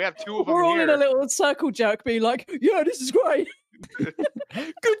we have two of them We're all here. in a little circle jerk, being like, "Yeah, this is great.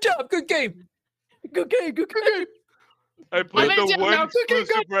 good job, good game. Good game, good game." I played I'm the in one now.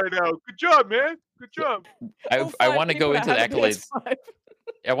 exclusive right now. Good job, man. Good job. I All 5 want to people go that into the have a accolades. PS5.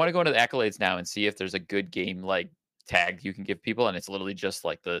 I want to go into the accolades now and see if there's a good game like tag you can give people, and it's literally just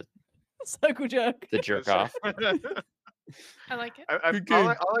like the Circle jerk. jerk off. I like it. Good all game.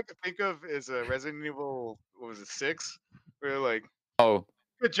 I can think of is Resident Evil. What was it, 6? Where like, Oh,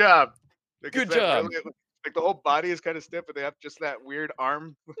 good job. Like, Good it's that job. really- like the whole body is kind of stiff, but they have just that weird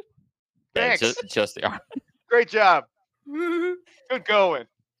arm. yeah, Thanks. just the arm, Great job. Good going.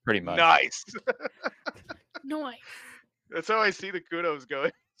 pretty much. Nice. Noise. That's how I see the kudos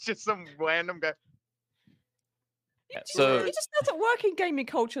going. It's just some random guy. Yeah, so It just doesn't work in gaming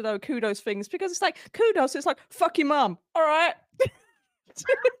culture, though, kudos things, because it's like, kudos, it's like, fuck your mum. All right.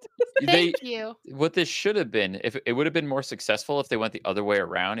 they Thank you. what this should have been, if it would have been more successful if they went the other way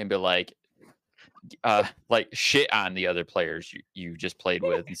around and be like shit on the other players you just played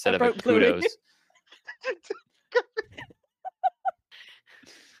with instead of a broke Louis. kudos.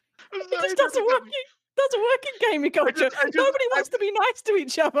 I'm It sorry, just doesn't work. Doesn't work in gaming culture. Nobody wants to be nice to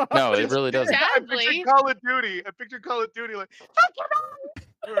each other. No, it really doesn't. I Sadly. pictured Call of Duty. I pictured Call of Duty like, fuck your mom.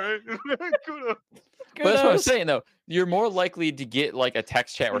 All right. Kudos. But that's what I'm Kudos. saying though. You're more likely to get like a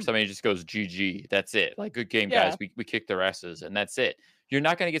text chat where somebody just goes GG. That's it. Like, good game, guys. We kicked their asses, and that's it. You're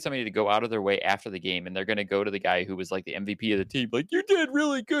not going to get somebody to go out of their way after the game, and they're going to go to the guy who was like the MVP of the team, like, you did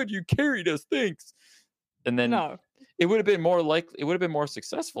really good. You carried us. Thanks. And then No. it would have been more likely, it would have been more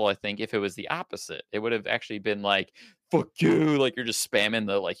successful, I think, if it was the opposite. It would have actually been like, fuck you. Like, you're just spamming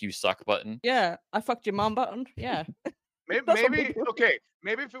the like you suck button. Yeah, I fucked your mum button. Yeah. Maybe, That's what maybe people- okay.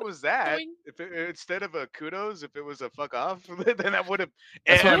 Maybe if it was that, Doing- if instead of a kudos, if it was a fuck off, then I would have.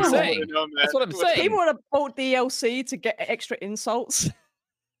 That's what I'm everyone saying. would've known That's what I'm that. saying. People would have bought DLC to get extra insults.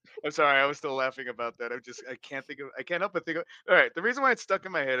 I'm sorry, I was still laughing about that. I can't help but think of. All right, the reason why it's stuck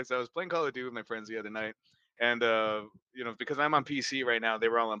in my head is I was playing Call of Duty with my friends the other night, and because I'm on PC right now, they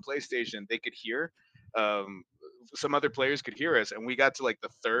were all on PlayStation. They could hear some other players could hear us, and we got to like the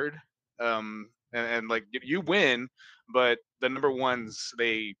third, and like you win, but the number ones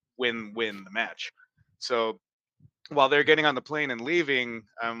they win the match. So while they're getting on the plane and leaving,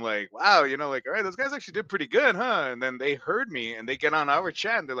 I'm like, wow, like, all right, those guys actually did pretty good, huh? And then they heard me and they get on our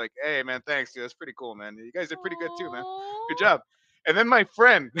chat and they're like, hey, man, thanks, dude. That's pretty cool, man. You guys did pretty good too, man. Good job. And then my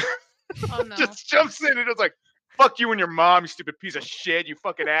friend just jumps in and was like, fuck you and your mom, you stupid piece of shit, you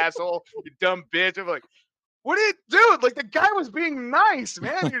fucking asshole, you dumb bitch. I'm like, what did he do? Like, the guy was being nice,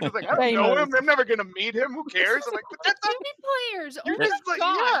 man. You're just like, I don't know him. I'm never gonna meet him. Who cares? I'm like, but that's players. You're just like,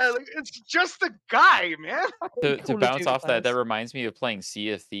 yeah, like, it's just the guy, man. To bounce off that reminds me of playing Sea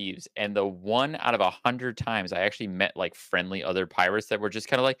of Thieves, and the 1 out of 100 times I actually met like friendly other pirates that were just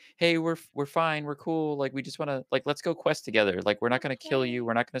kind of like, hey, we're fine, we're cool, like we just want to like let's go quest together. Like we're not gonna kill you,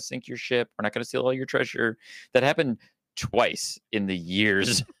 we're not gonna sink your ship, we're not gonna steal all your treasure. That happened twice in the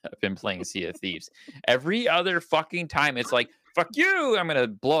years I've been playing Sea of Thieves. Every other fucking time it's like, fuck you, I'm gonna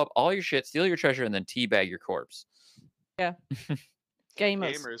blow up all your shit, steal your treasure, and then teabag your corpse. Yeah.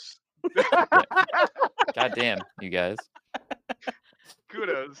 Gamers. God damn, you guys.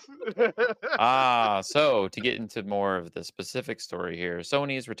 Kudos. So to get into more of the specific story here,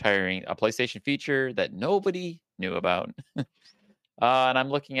 Sony is retiring a PlayStation feature that nobody knew about. And I'm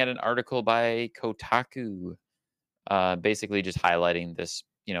looking at an article by Kotaku, basically just highlighting this.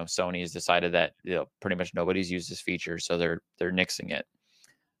 Sony has decided that pretty much nobody's used this feature, so they're nixing it.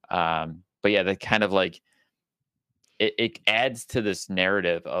 But yeah, they kind of like it adds to this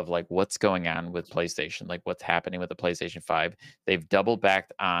narrative of like what's going on with PlayStation, like what's happening with the PlayStation 5. They've double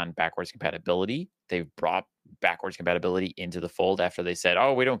backed on backwards compatibility. They've brought backwards compatibility into the fold after they said,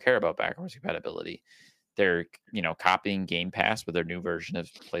 oh, we don't care about backwards compatibility. They're, copying Game Pass with their new version of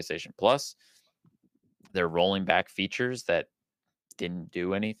PlayStation Plus. They're rolling back features that didn't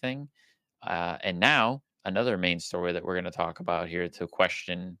do anything. And now another main story that we're going to talk about here to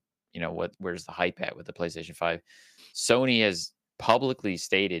question, where's the hype at with the PlayStation 5? Sony has publicly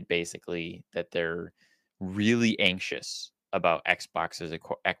stated basically that they're really anxious about Xbox's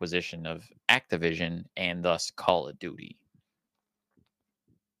acquisition of Activision and thus Call of Duty.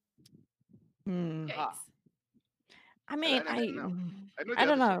 I mean, I I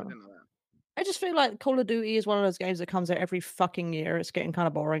don't know. I just feel like Call of Duty is one of those games that comes out every fucking year. It's getting kind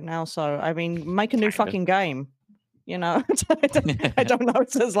of boring now. So, I mean, make a new fucking game. I don't know.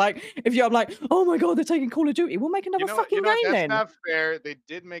 It's just like, I'm like, oh my God, they're taking Call of Duty. We'll make another fucking game that's then. That's not fair. They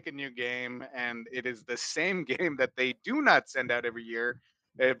did make a new game, and it is the same game that they do not send out every year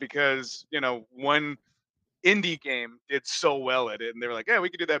because, one indie game did so well at it, and they were like, yeah, we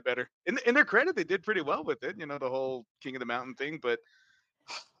could do that better. In their credit, they did pretty well with it, the whole King of the Mountain thing, but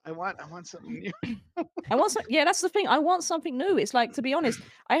I want something new. That's the thing. I want something new. It's like, to be honest,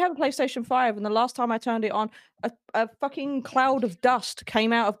 I have a PlayStation 5, and the last time I turned it on, a fucking cloud of dust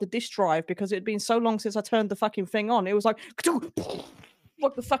came out of the disk drive because it had been so long since I turned the fucking thing on. It was like,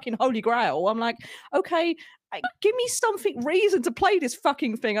 like the fucking holy grail. I'm like, okay, give me something reason to play this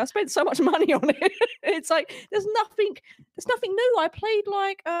fucking thing. I spent so much money on it. It's like there's nothing new. I played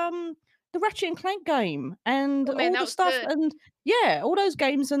like the Ratchet and Clank game and all the stuff and all those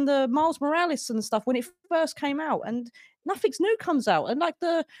games and the Miles Morales and stuff when it first came out, and nothing's new comes out. And like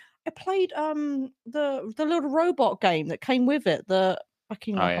I played the little robot game that came with it, the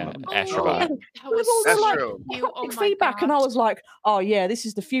fucking Astrobot. With all the feedback, and I was like, oh yeah, this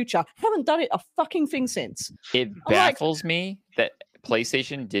is the future. Haven't done it a fucking thing since. It baffles me that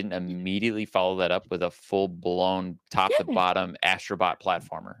PlayStation didn't immediately follow that up with a full-blown top to bottom Astrobot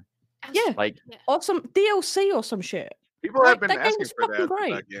platformer. Yeah, or some DLC or some shit. People have been asking for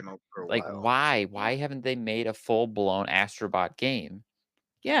that game for a while. Why haven't they made a full-blown Astrobot game?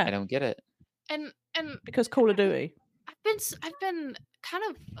 Yeah, I don't get it. And because Call of Duty. I've been kind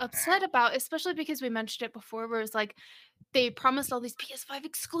of upset about, especially because we mentioned it before, where it's like they promised all these PS5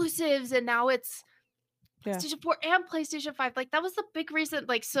 exclusives, and now it's PlayStation 4 and PlayStation 5. Like that was the big reason.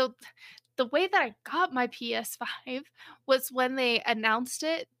 Like, so the way that I got my PS5 was when they announced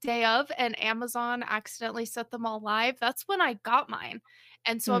it day of, and Amazon accidentally set them all live. That's when I got mine.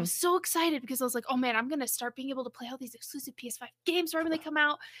 And so I was so excited because I was like, oh man, I'm going to start being able to play all these exclusive PS5 games right when they come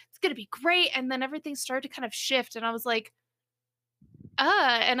out. It's going to be great. And then everything started to kind of shift. And I was like,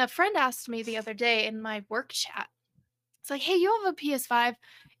 and a friend asked me the other day in my work chat, it's like, hey, you have a PS5.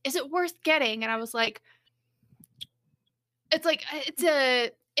 Is it worth getting? And I was like,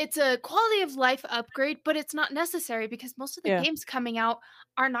 it's a quality of life upgrade, but it's not necessary because most of the games coming out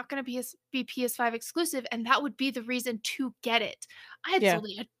are not going to be PS5 exclusive, and that would be the reason to get it. I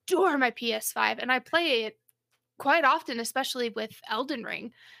absolutely adore my PS5, and I play it quite often, especially with Elden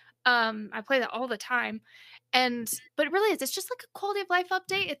Ring. I play that all the time. But it really is. It's just like a quality of life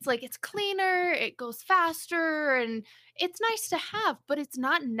update. It's like it's cleaner, it goes faster, and it's nice to have, but it's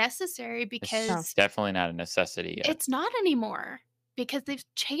not necessary It's because definitely not a necessity yet. it's not anymore because they've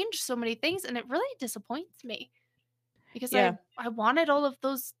changed so many things, and it really disappoints me because Yeah. I wanted all of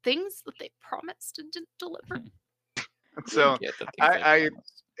those things that they promised and didn't deliver. So Get the things they I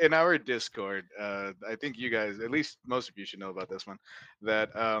promised. in our Discord, I think you guys, at least most of you, should know about this one. That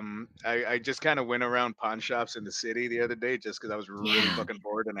I just kind of went around pawn shops in the city the other day just because I was really Yeah. fucking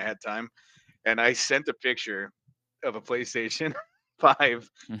bored and I had time, and I sent a picture of a PlayStation 5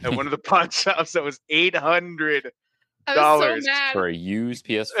 at one of the pawn shops that was $800. I was so Dollars. mad. For a used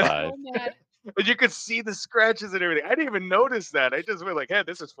PS5. So mad. But you could see the scratches and everything. I didn't even notice that. I just went like, "Hey,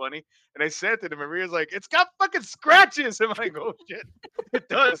 this is funny," and I sent it to Maria's like, "It's got fucking scratches." I'm like, "Oh shit, it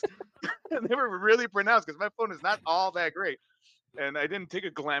does." And they were really pronounced because my phone is not all that great, and I didn't take a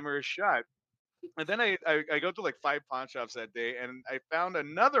glamorous shot. And then I go to like 5 pawn shops that day, and I found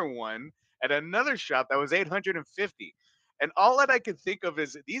another one at another shop that was 850. And all that I could think of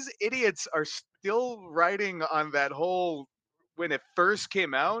is these idiots are still riding on that whole when it first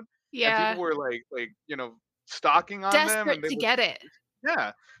came out, and people Yeah. were like stalking on them, and Desperate they to were, get it.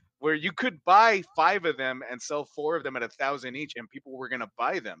 yeah, where you could buy 5 of them and sell 4 of them at 1,000 each, and people were gonna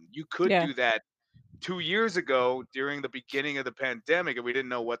buy them. You could Yeah. do that 2 years ago during the beginning of the pandemic, and we didn't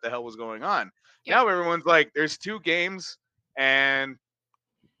know what the hell was going on. Yep. Now everyone's like, there's 2 games, and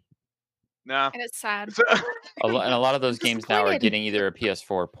no. And it's sad. So, And a lot of those I'm games now are disappointed. getting either a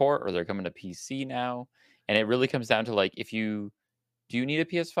PS4 port or they're coming to PC now. And it really comes down to like, do you need a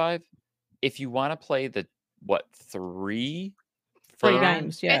PS5? If you want to play the 3 Free firm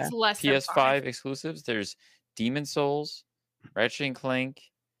games, yeah. It's less than PS5 5. exclusives, there's Demon Souls, Ratchet and Clank,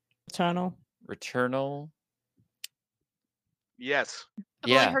 Eternal. Returnal. yes. I've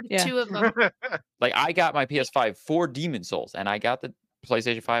only Yeah. heard Yeah. 2 of them. Like I got my PS5 for Demon Souls, and I got the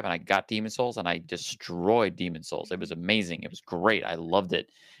PlayStation 5 and I got Demon Souls and I destroyed Demon Souls. It was amazing. It was great. I loved it.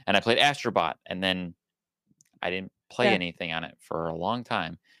 And I played Astrobot, and then I didn't play Yeah. anything on it for a long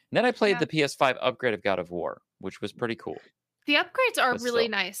time. And then I played Yeah. the PS5 upgrade of God of War, which was pretty cool. The upgrades are But really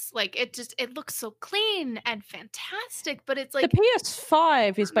still. nice. Like it looks so clean and fantastic, but it's The like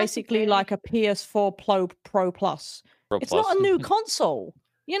PS5 is not basically necessary. like a PS4 Pro Plus. Pro It's Plus. not a new console.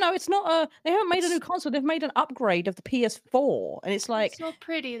 You know, it's not a. They haven't made a new console. They've made an upgrade of the PS4, and it's like, It's so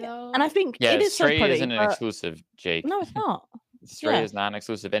pretty though. and I think Yeah, it is so Stray pretty. isn't an but- exclusive, Jake. No, it's not. Stray yeah. is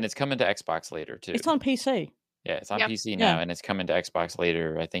non-exclusive, and it's coming to Xbox later too. It's on PC. Yeah, it's on Yep. PC Yeah. now, and it's coming to Xbox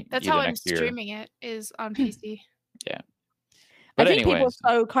later. I think That's either how I'm next year. streaming it is on PC. But I think people anyways,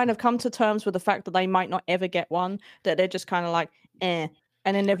 so kind of come to terms with the fact that they might not ever get one, that they're just kind of like, eh.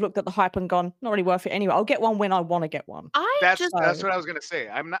 And then they've looked at the hype and gone, not really worth it anyway. I'll get one when I want to get one. That's just what I was gonna say.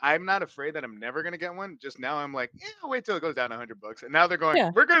 I'm not afraid that I'm never gonna get one. Just now I'm like, I'll wait till it goes down $100. And now they're going,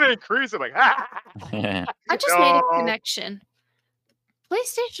 Yeah. we're gonna increase. I'm like, ah. I just made a No. connection.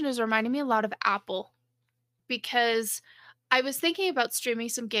 PlayStation is reminding me a lot of Apple because I was thinking about streaming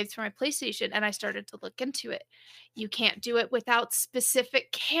some games for my PlayStation and I started to look into it. You can't do it without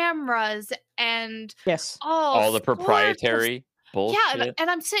specific cameras and Yes. all the sorts of- proprietary bullshit. Yeah, and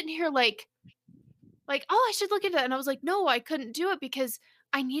I'm sitting here like, oh, I should look into that. And I was like, no, I couldn't do it because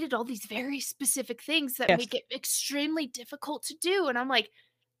I needed all these very specific things that Yes. make it extremely difficult to do. And I'm like,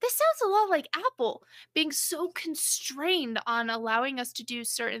 this sounds a lot like Apple being so constrained on allowing us to do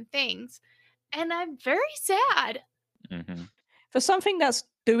certain things. And I'm very sad. Mhm. For something that's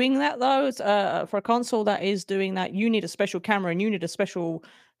doing that, though, for a console that is doing that, you need a special camera and you need a special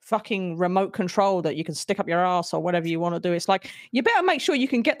fucking remote control that you can stick up your ass or whatever you want to do. It's like, you better make sure you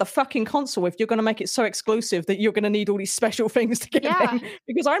can get the fucking console if you're going to make it so exclusive that you're going to need all these special things to get Yeah. them.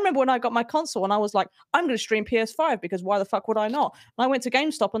 Because I remember when I got my console and I was like, I'm going to stream PS5 because why the fuck would I not? And I went to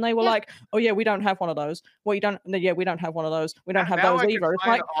GameStop and they were Yeah. like, oh yeah, we don't have one of those. Well, you don't. Yeah, we don't have one of those. We don't have Now those I can either. It's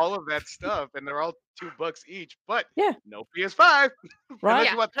find like, all of that stuff, and they're all $2 each. But Yeah. no PS5. Right? Unless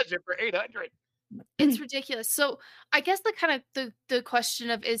Yeah. you want that shit for 800. It's ridiculous. So I guess the kind of the question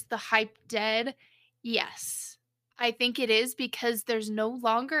of, is the hype dead? Yes. I think it is because there's no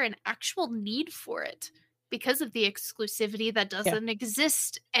longer an actual need for it because of the exclusivity that doesn't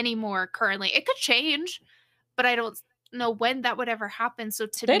exist anymore currently. It could change, but I don't know when that would ever happen. So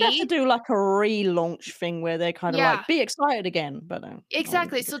to They'd have me, to do like a relaunch thing where they're kind of Yeah. like, be excited again. But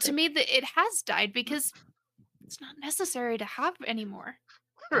exactly. So to me, it has died because it's not necessary to have anymore.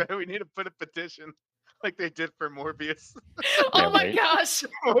 Right? We need to put a petition. like they did for Morbius. Oh my gosh.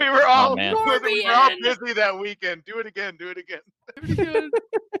 we were all man. busy that weekend. Do it again.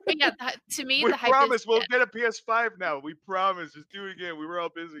 But yeah, to me, We the hype promise is we'll dead. get a PS5 now. We promise. Just do it again. We were all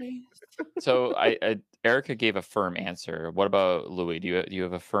busy. So Erica gave a firm answer. What about Louis? Do you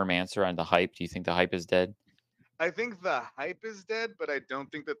have a firm answer on the hype? Do you think the hype is dead? I think the hype is dead, but I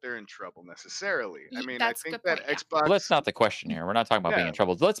don't think that they're in trouble necessarily. I mean, I That's a think good that point, yeah. Xbox. Well, that's not the question here. We're not talking about being in Yeah.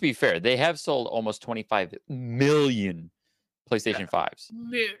 trouble. Let's be fair. They have sold almost 25 million PlayStation 5s.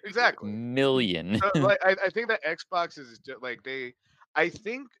 Exactly. Million. So, like, I think that Xbox is just, like I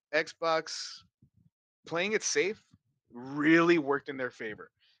think Xbox playing it safe really worked in their favor.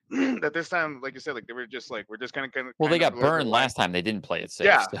 That this time, like you said, like they were just like we're just kind of Well, they got blur the burned line. last time. They didn't play it safe.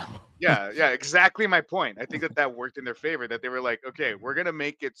 Yeah. So. Yeah, exactly my point. I think that worked in their favor. That they were like, okay, we're gonna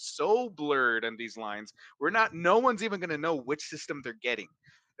make it so blurred on these lines. No one's even gonna know which system they're getting.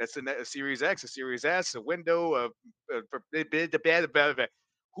 That's a Series X, a Series S, a window,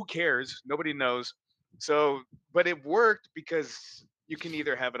 who cares? Nobody knows. So, but it worked because you can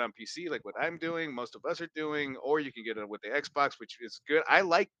either have it on PC, like what I'm doing, most of us are doing, or you can get it with the Xbox, which is good. I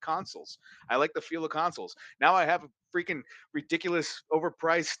like consoles. I like the feel of consoles. Now I have a freaking ridiculous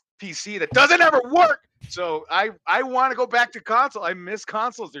overpriced PC that doesn't ever work. So I want to go back to console. I miss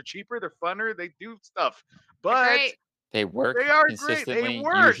consoles. They're cheaper, they're funner, they do stuff. But Great. They work they are great. consistently, They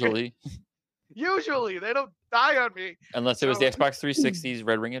work. usually. Usually they don't die on me. Unless it was the Xbox 360's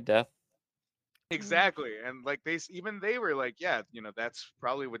Red Ring of Death. Exactly. And like they were like, yeah, that's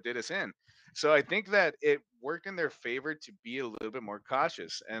probably what did us in. So I think that it worked in their favor to be a little bit more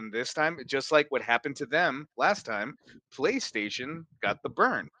cautious. And this time, just like what happened to them last time, PlayStation got the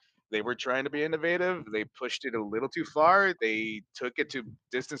burn. They were trying to be innovative. They pushed it a little too far. They took it to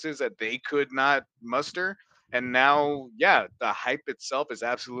distances that they could not muster. And now, yeah, the hype itself is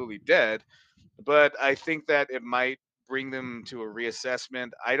absolutely dead. But I think that it might bring them to a reassessment.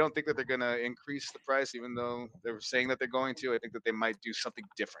 I don't think that they're going to increase the price, even though they're saying that they're going to. I think that they might do something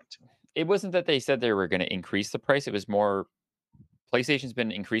different. It wasn't that they said they were going to increase the price. It was more PlayStation's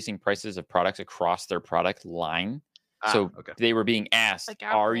been increasing prices of products across their product line. So okay. They were being asked, Like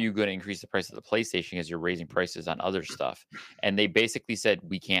are Apple. you going to increase the price of the PlayStation as you're raising prices on other stuff? And they basically said,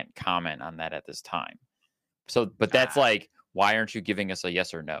 we can't comment on that at this time. So, but that's like, why aren't you giving us a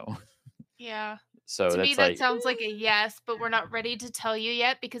yes or no? Yeah. So to that's me, that sounds like a yes, but we're not ready to tell you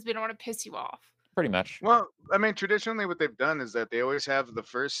yet because we don't want to piss you off. Pretty much. Well, I mean, traditionally, what they've done is that they always have the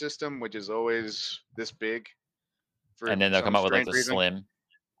first system, which is always this big. And then they'll come out with like the reason. slim.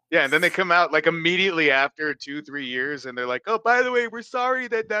 Yeah, and then they come out like immediately after 2-3 years, and they're like, "Oh, by the way, we're sorry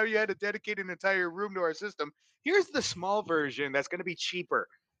that now you had to dedicate an entire room to our system. Here's the small version that's going to be cheaper."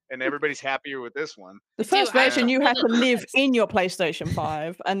 And everybody's happier with this one. The first version, you had to live nice. in your PlayStation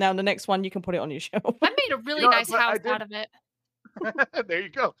 5, and now the next one, you can put it on your shelf. I made a really nice house out of it. There you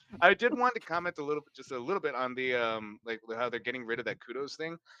go. I did want to comment just a little bit on the like how they're getting rid of that kudos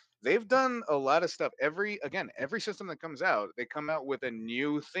thing. They've done a lot of stuff. Every system that comes out, they come out with a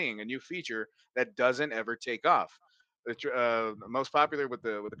new thing, a new feature that doesn't ever take off. The most popular with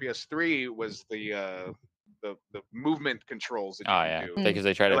the PS3 was the movement controls that you can do. Because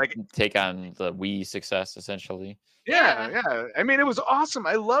they try to Like, take on the Wii success essentially. Yeah. I mean, it was awesome.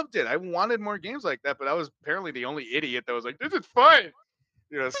 I loved it. I wanted more games like that, but I was apparently the only idiot that was like, "This is fun."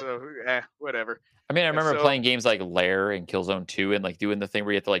 So whatever. I mean, I remember playing games like Lair and Killzone 2 and like doing the thing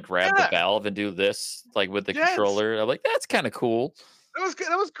where you have to like grab the valve and do this like with the controller. I'm like, that's kind of cool. That was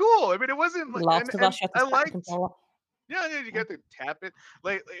cool. I mean, it wasn't like Last of Us, you have to tap the controller. Yeah, you got to tap it.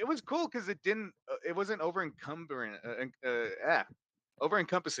 Like it was cool because it wasn't over encompassing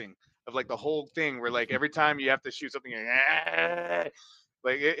of like the whole thing where like every time you have to shoot something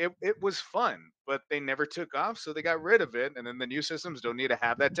like it was fun, but they never took off, so they got rid of it. And then the new systems don't need to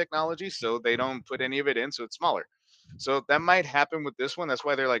have that technology, so they don't put any of it in, so it's smaller. So that might happen with this one. That's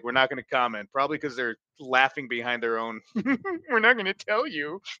why they're like, we're not going to comment, probably because they're laughing behind their own. We're not going to tell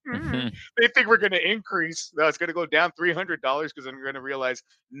you. They think we're going to increase. No, it's going to go down $300 because I'm going to realize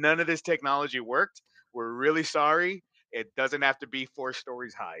none of this technology worked. We're really sorry. It doesn't have to be 4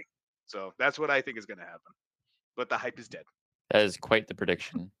 stories high. So that's what I think is going to happen. But the hype is dead. That is quite the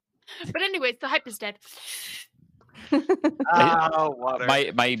prediction. But anyways, the hype is dead. Water.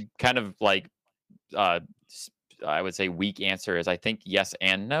 My kind of like I would say weak answer is I think yes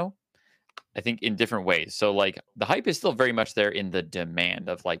and no. I think in different ways. So like the hype is still very much there in the demand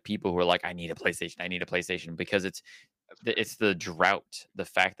of like people who are like, I need a PlayStation, because it's the drought. The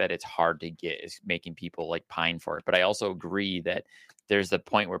fact that it's hard to get is making people like pine for it. But I also agree that there's the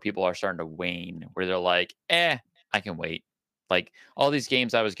point where people are starting to wane, where they're like, I can wait. Like all these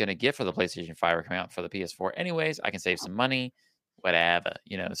games I was going to get for the PlayStation 5 are coming out for the PS4 anyways. I can save some money, whatever,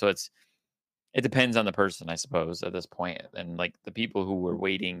 So it depends on the person, I suppose, at this point. And like the people who were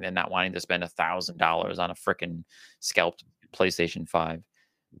waiting and not wanting to spend $1,000 on a freaking scalped PlayStation 5.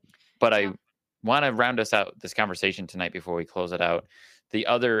 But I want to round us out this conversation tonight before we close it out. The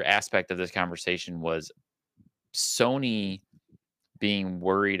other aspect of this conversation was Sony being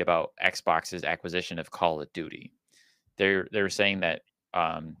worried about Xbox's acquisition of Call of Duty. They're saying that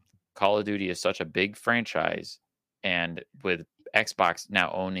Call of Duty is such a big franchise, and with Xbox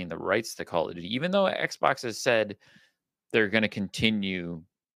now owning the rights to Call of Duty, even though Xbox has said they're going to continue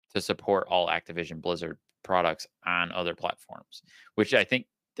to support all Activision Blizzard products on other platforms, which I think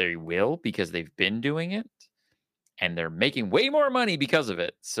they will because they've been doing it and they're making way more money because of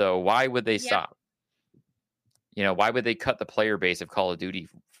it. So why would they stop? Why would they cut the player base of Call of Duty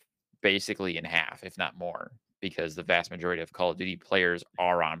basically in half, if not more? Because the vast majority of Call of Duty players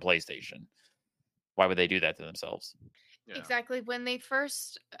are on PlayStation. Why would they do that to themselves? Yeah. Exactly. When they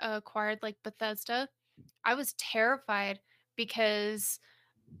first acquired like Bethesda, I was terrified because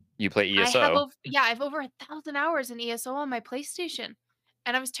you play ESO. I have over 1,000 hours in ESO on my PlayStation,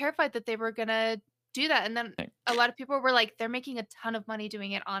 and I was terrified that they were gonna do that. And then a lot of people were like, they're making a ton of money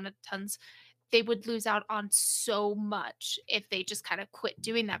doing it on tons. They would lose out on so much if they just kind of quit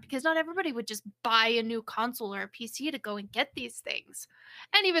doing that, because not everybody would just buy a new console or a PC to go and get these things.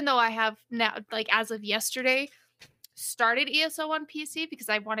 And even though I have now, like as of yesterday, started ESO on PC because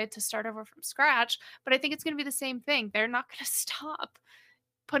I wanted to start over from scratch, but I think it's going to be the same thing. They're not going to stop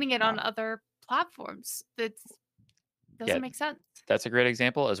putting it on other platforms. That doesn't make sense. That's a great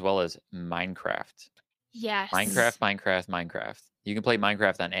example, as well as Minecraft. Yes. Minecraft. You can play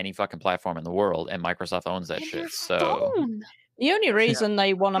Minecraft on any fucking platform in the world, and Microsoft owns that shit. So the only reason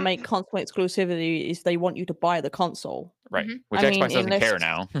they want to make console exclusivity is they want you to buy the console. Right. Which Xbox doesn't care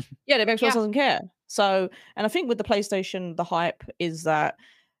now. Yeah, the Xbox doesn't care. So, and I think with the PlayStation, the hype is that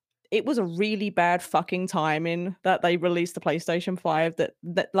it was a really bad fucking timing that they released the PlayStation 5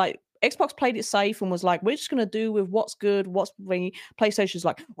 that like Xbox played it safe and was like, we're just going to do with what's good, what's ring. PlayStation's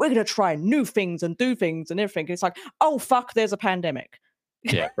like, we're going to try new things and do things and everything. It's like, oh, fuck, there's a pandemic.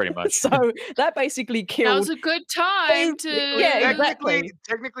 Yeah, pretty much. So that basically killed. That was a good time to. Yeah, exactly.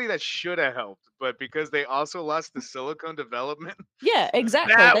 Technically, that should have helped, but because they also lost the silicone development. Yeah,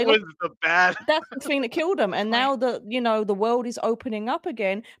 exactly. That was the bad. That's the thing that killed them. And now that the world is opening up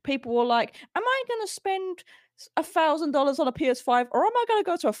again, people were like, "Am I going to spend $1,000 on a PS5, or am I going to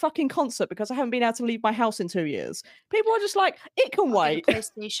go to a fucking concert because I haven't been able to leave my house in 2 years?" People are just like, "It can wait."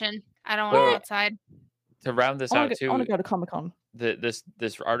 PlayStation. I don't want to go outside. To round this out too, I want to go to Comic-Con. This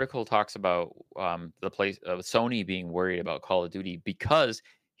article talks about Sony being worried about Call of Duty, because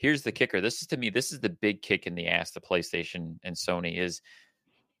here's the kicker. This is the big kick in the ass to PlayStation and Sony. Is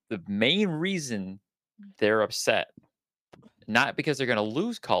the main reason they're upset, not because they're going to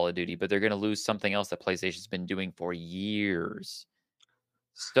lose Call of Duty, but they're going to lose something else that PlayStation's been doing for years.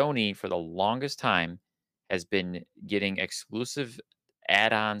 Sony, for the longest time, has been getting exclusive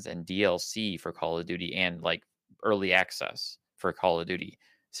add-ons and DLC for Call of Duty and like early access for Call of Duty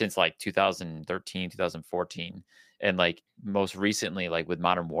since like 2013, 2014. And like most recently, like with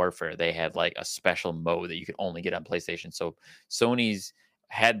Modern Warfare, they had like a special mode that you could only get on PlayStation. So Sony's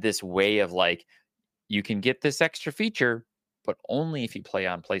had this way of like, you can get this extra feature, but only if you play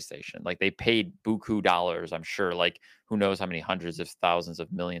on PlayStation. Like they paid buku dollars, I'm sure, like who knows how many hundreds of thousands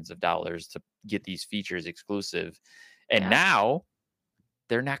of millions of dollars to get these features exclusive. And now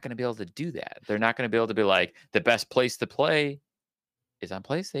they're not going to be able to do that. They're not going to be able to be like, the best place to play is on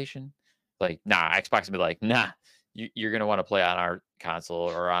PlayStation. Like, nah, Xbox will be like, nah, you're going to want to play on our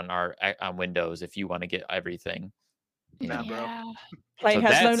console or on Windows if you want to get everything. Nah, bro. Play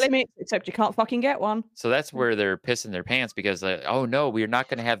has no limits, except you can't fucking get one. So that's where they're pissing their pants, because oh no, we're not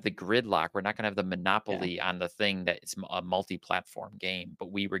going to have the gridlock. We're not going to have the monopoly on the thing that it's a multi-platform game, but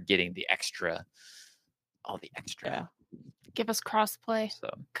we were getting the extra, all the extra. Yeah. Give us crossplay. So,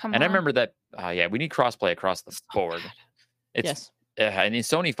 I remember that. We need crossplay across the board. Yes. And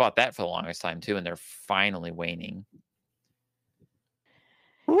Sony fought that for the longest time too, and they're finally waning.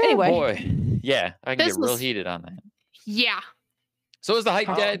 Anyway, boy, yeah, I can get real heated on that. Yeah. So is the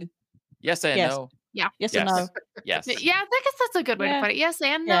hype dead? Yes and no. Yeah. Yes and no. Yes. Yeah, I guess that's a good way to put it. Yes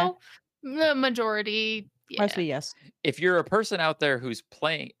and no. The majority. Yeah. Mostly yes. If you're a person out there who's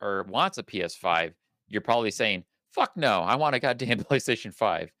playing or wants a PS5, you're probably saying, fuck no, I want a goddamn PlayStation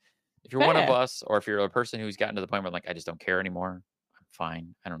 5. If you're one of us, or if you're a person who's gotten to the point where like, I just don't care anymore, I'm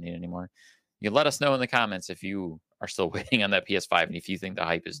fine, I don't need it anymore, you let us know in the comments if you are still waiting on that PS5, and if you think the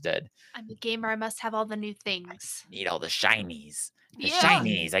hype is dead, I'm a gamer. I must have all the new things. need all the shinies. The Yeah.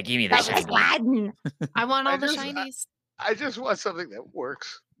 shinies. I give you the That was shinies. Aladdin. I want all I the just- shinies. I just want something that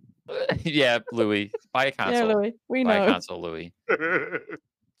works. Yeah, Louis. Buy a console. Yeah, Louis. We Buy a know. console, Louis.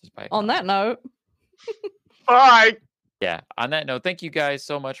 Just buy a On that console. note, Bye. Yeah. On that note, thank you guys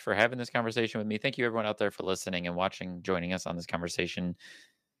so much for having this conversation with me. Thank you everyone out there for listening and watching, joining us on this conversation.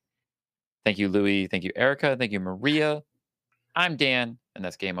 Thank you, Louis. Thank you, Erica. Thank you, Maria. I'm Dan, and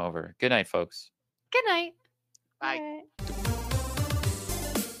that's game over. Good night, folks. Good night. Bye.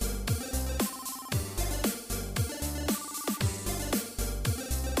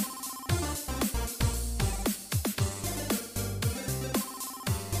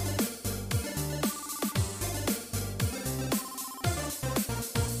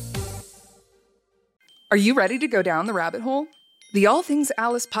 Are you ready to go down the rabbit hole? The All Things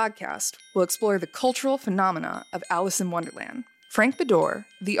Alice podcast will explore the cultural phenomena of Alice in Wonderland. Frank Bedore,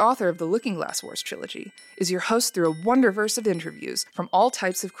 the author of the Looking Glass Wars trilogy, is your host through a wonderverse of interviews from all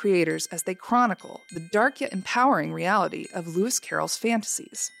types of creators as they chronicle the dark yet empowering reality of Lewis Carroll's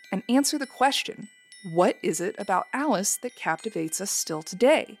fantasies and answer the question, what is it about Alice that captivates us still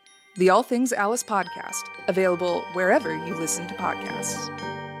today? The All Things Alice podcast, available wherever you listen to podcasts.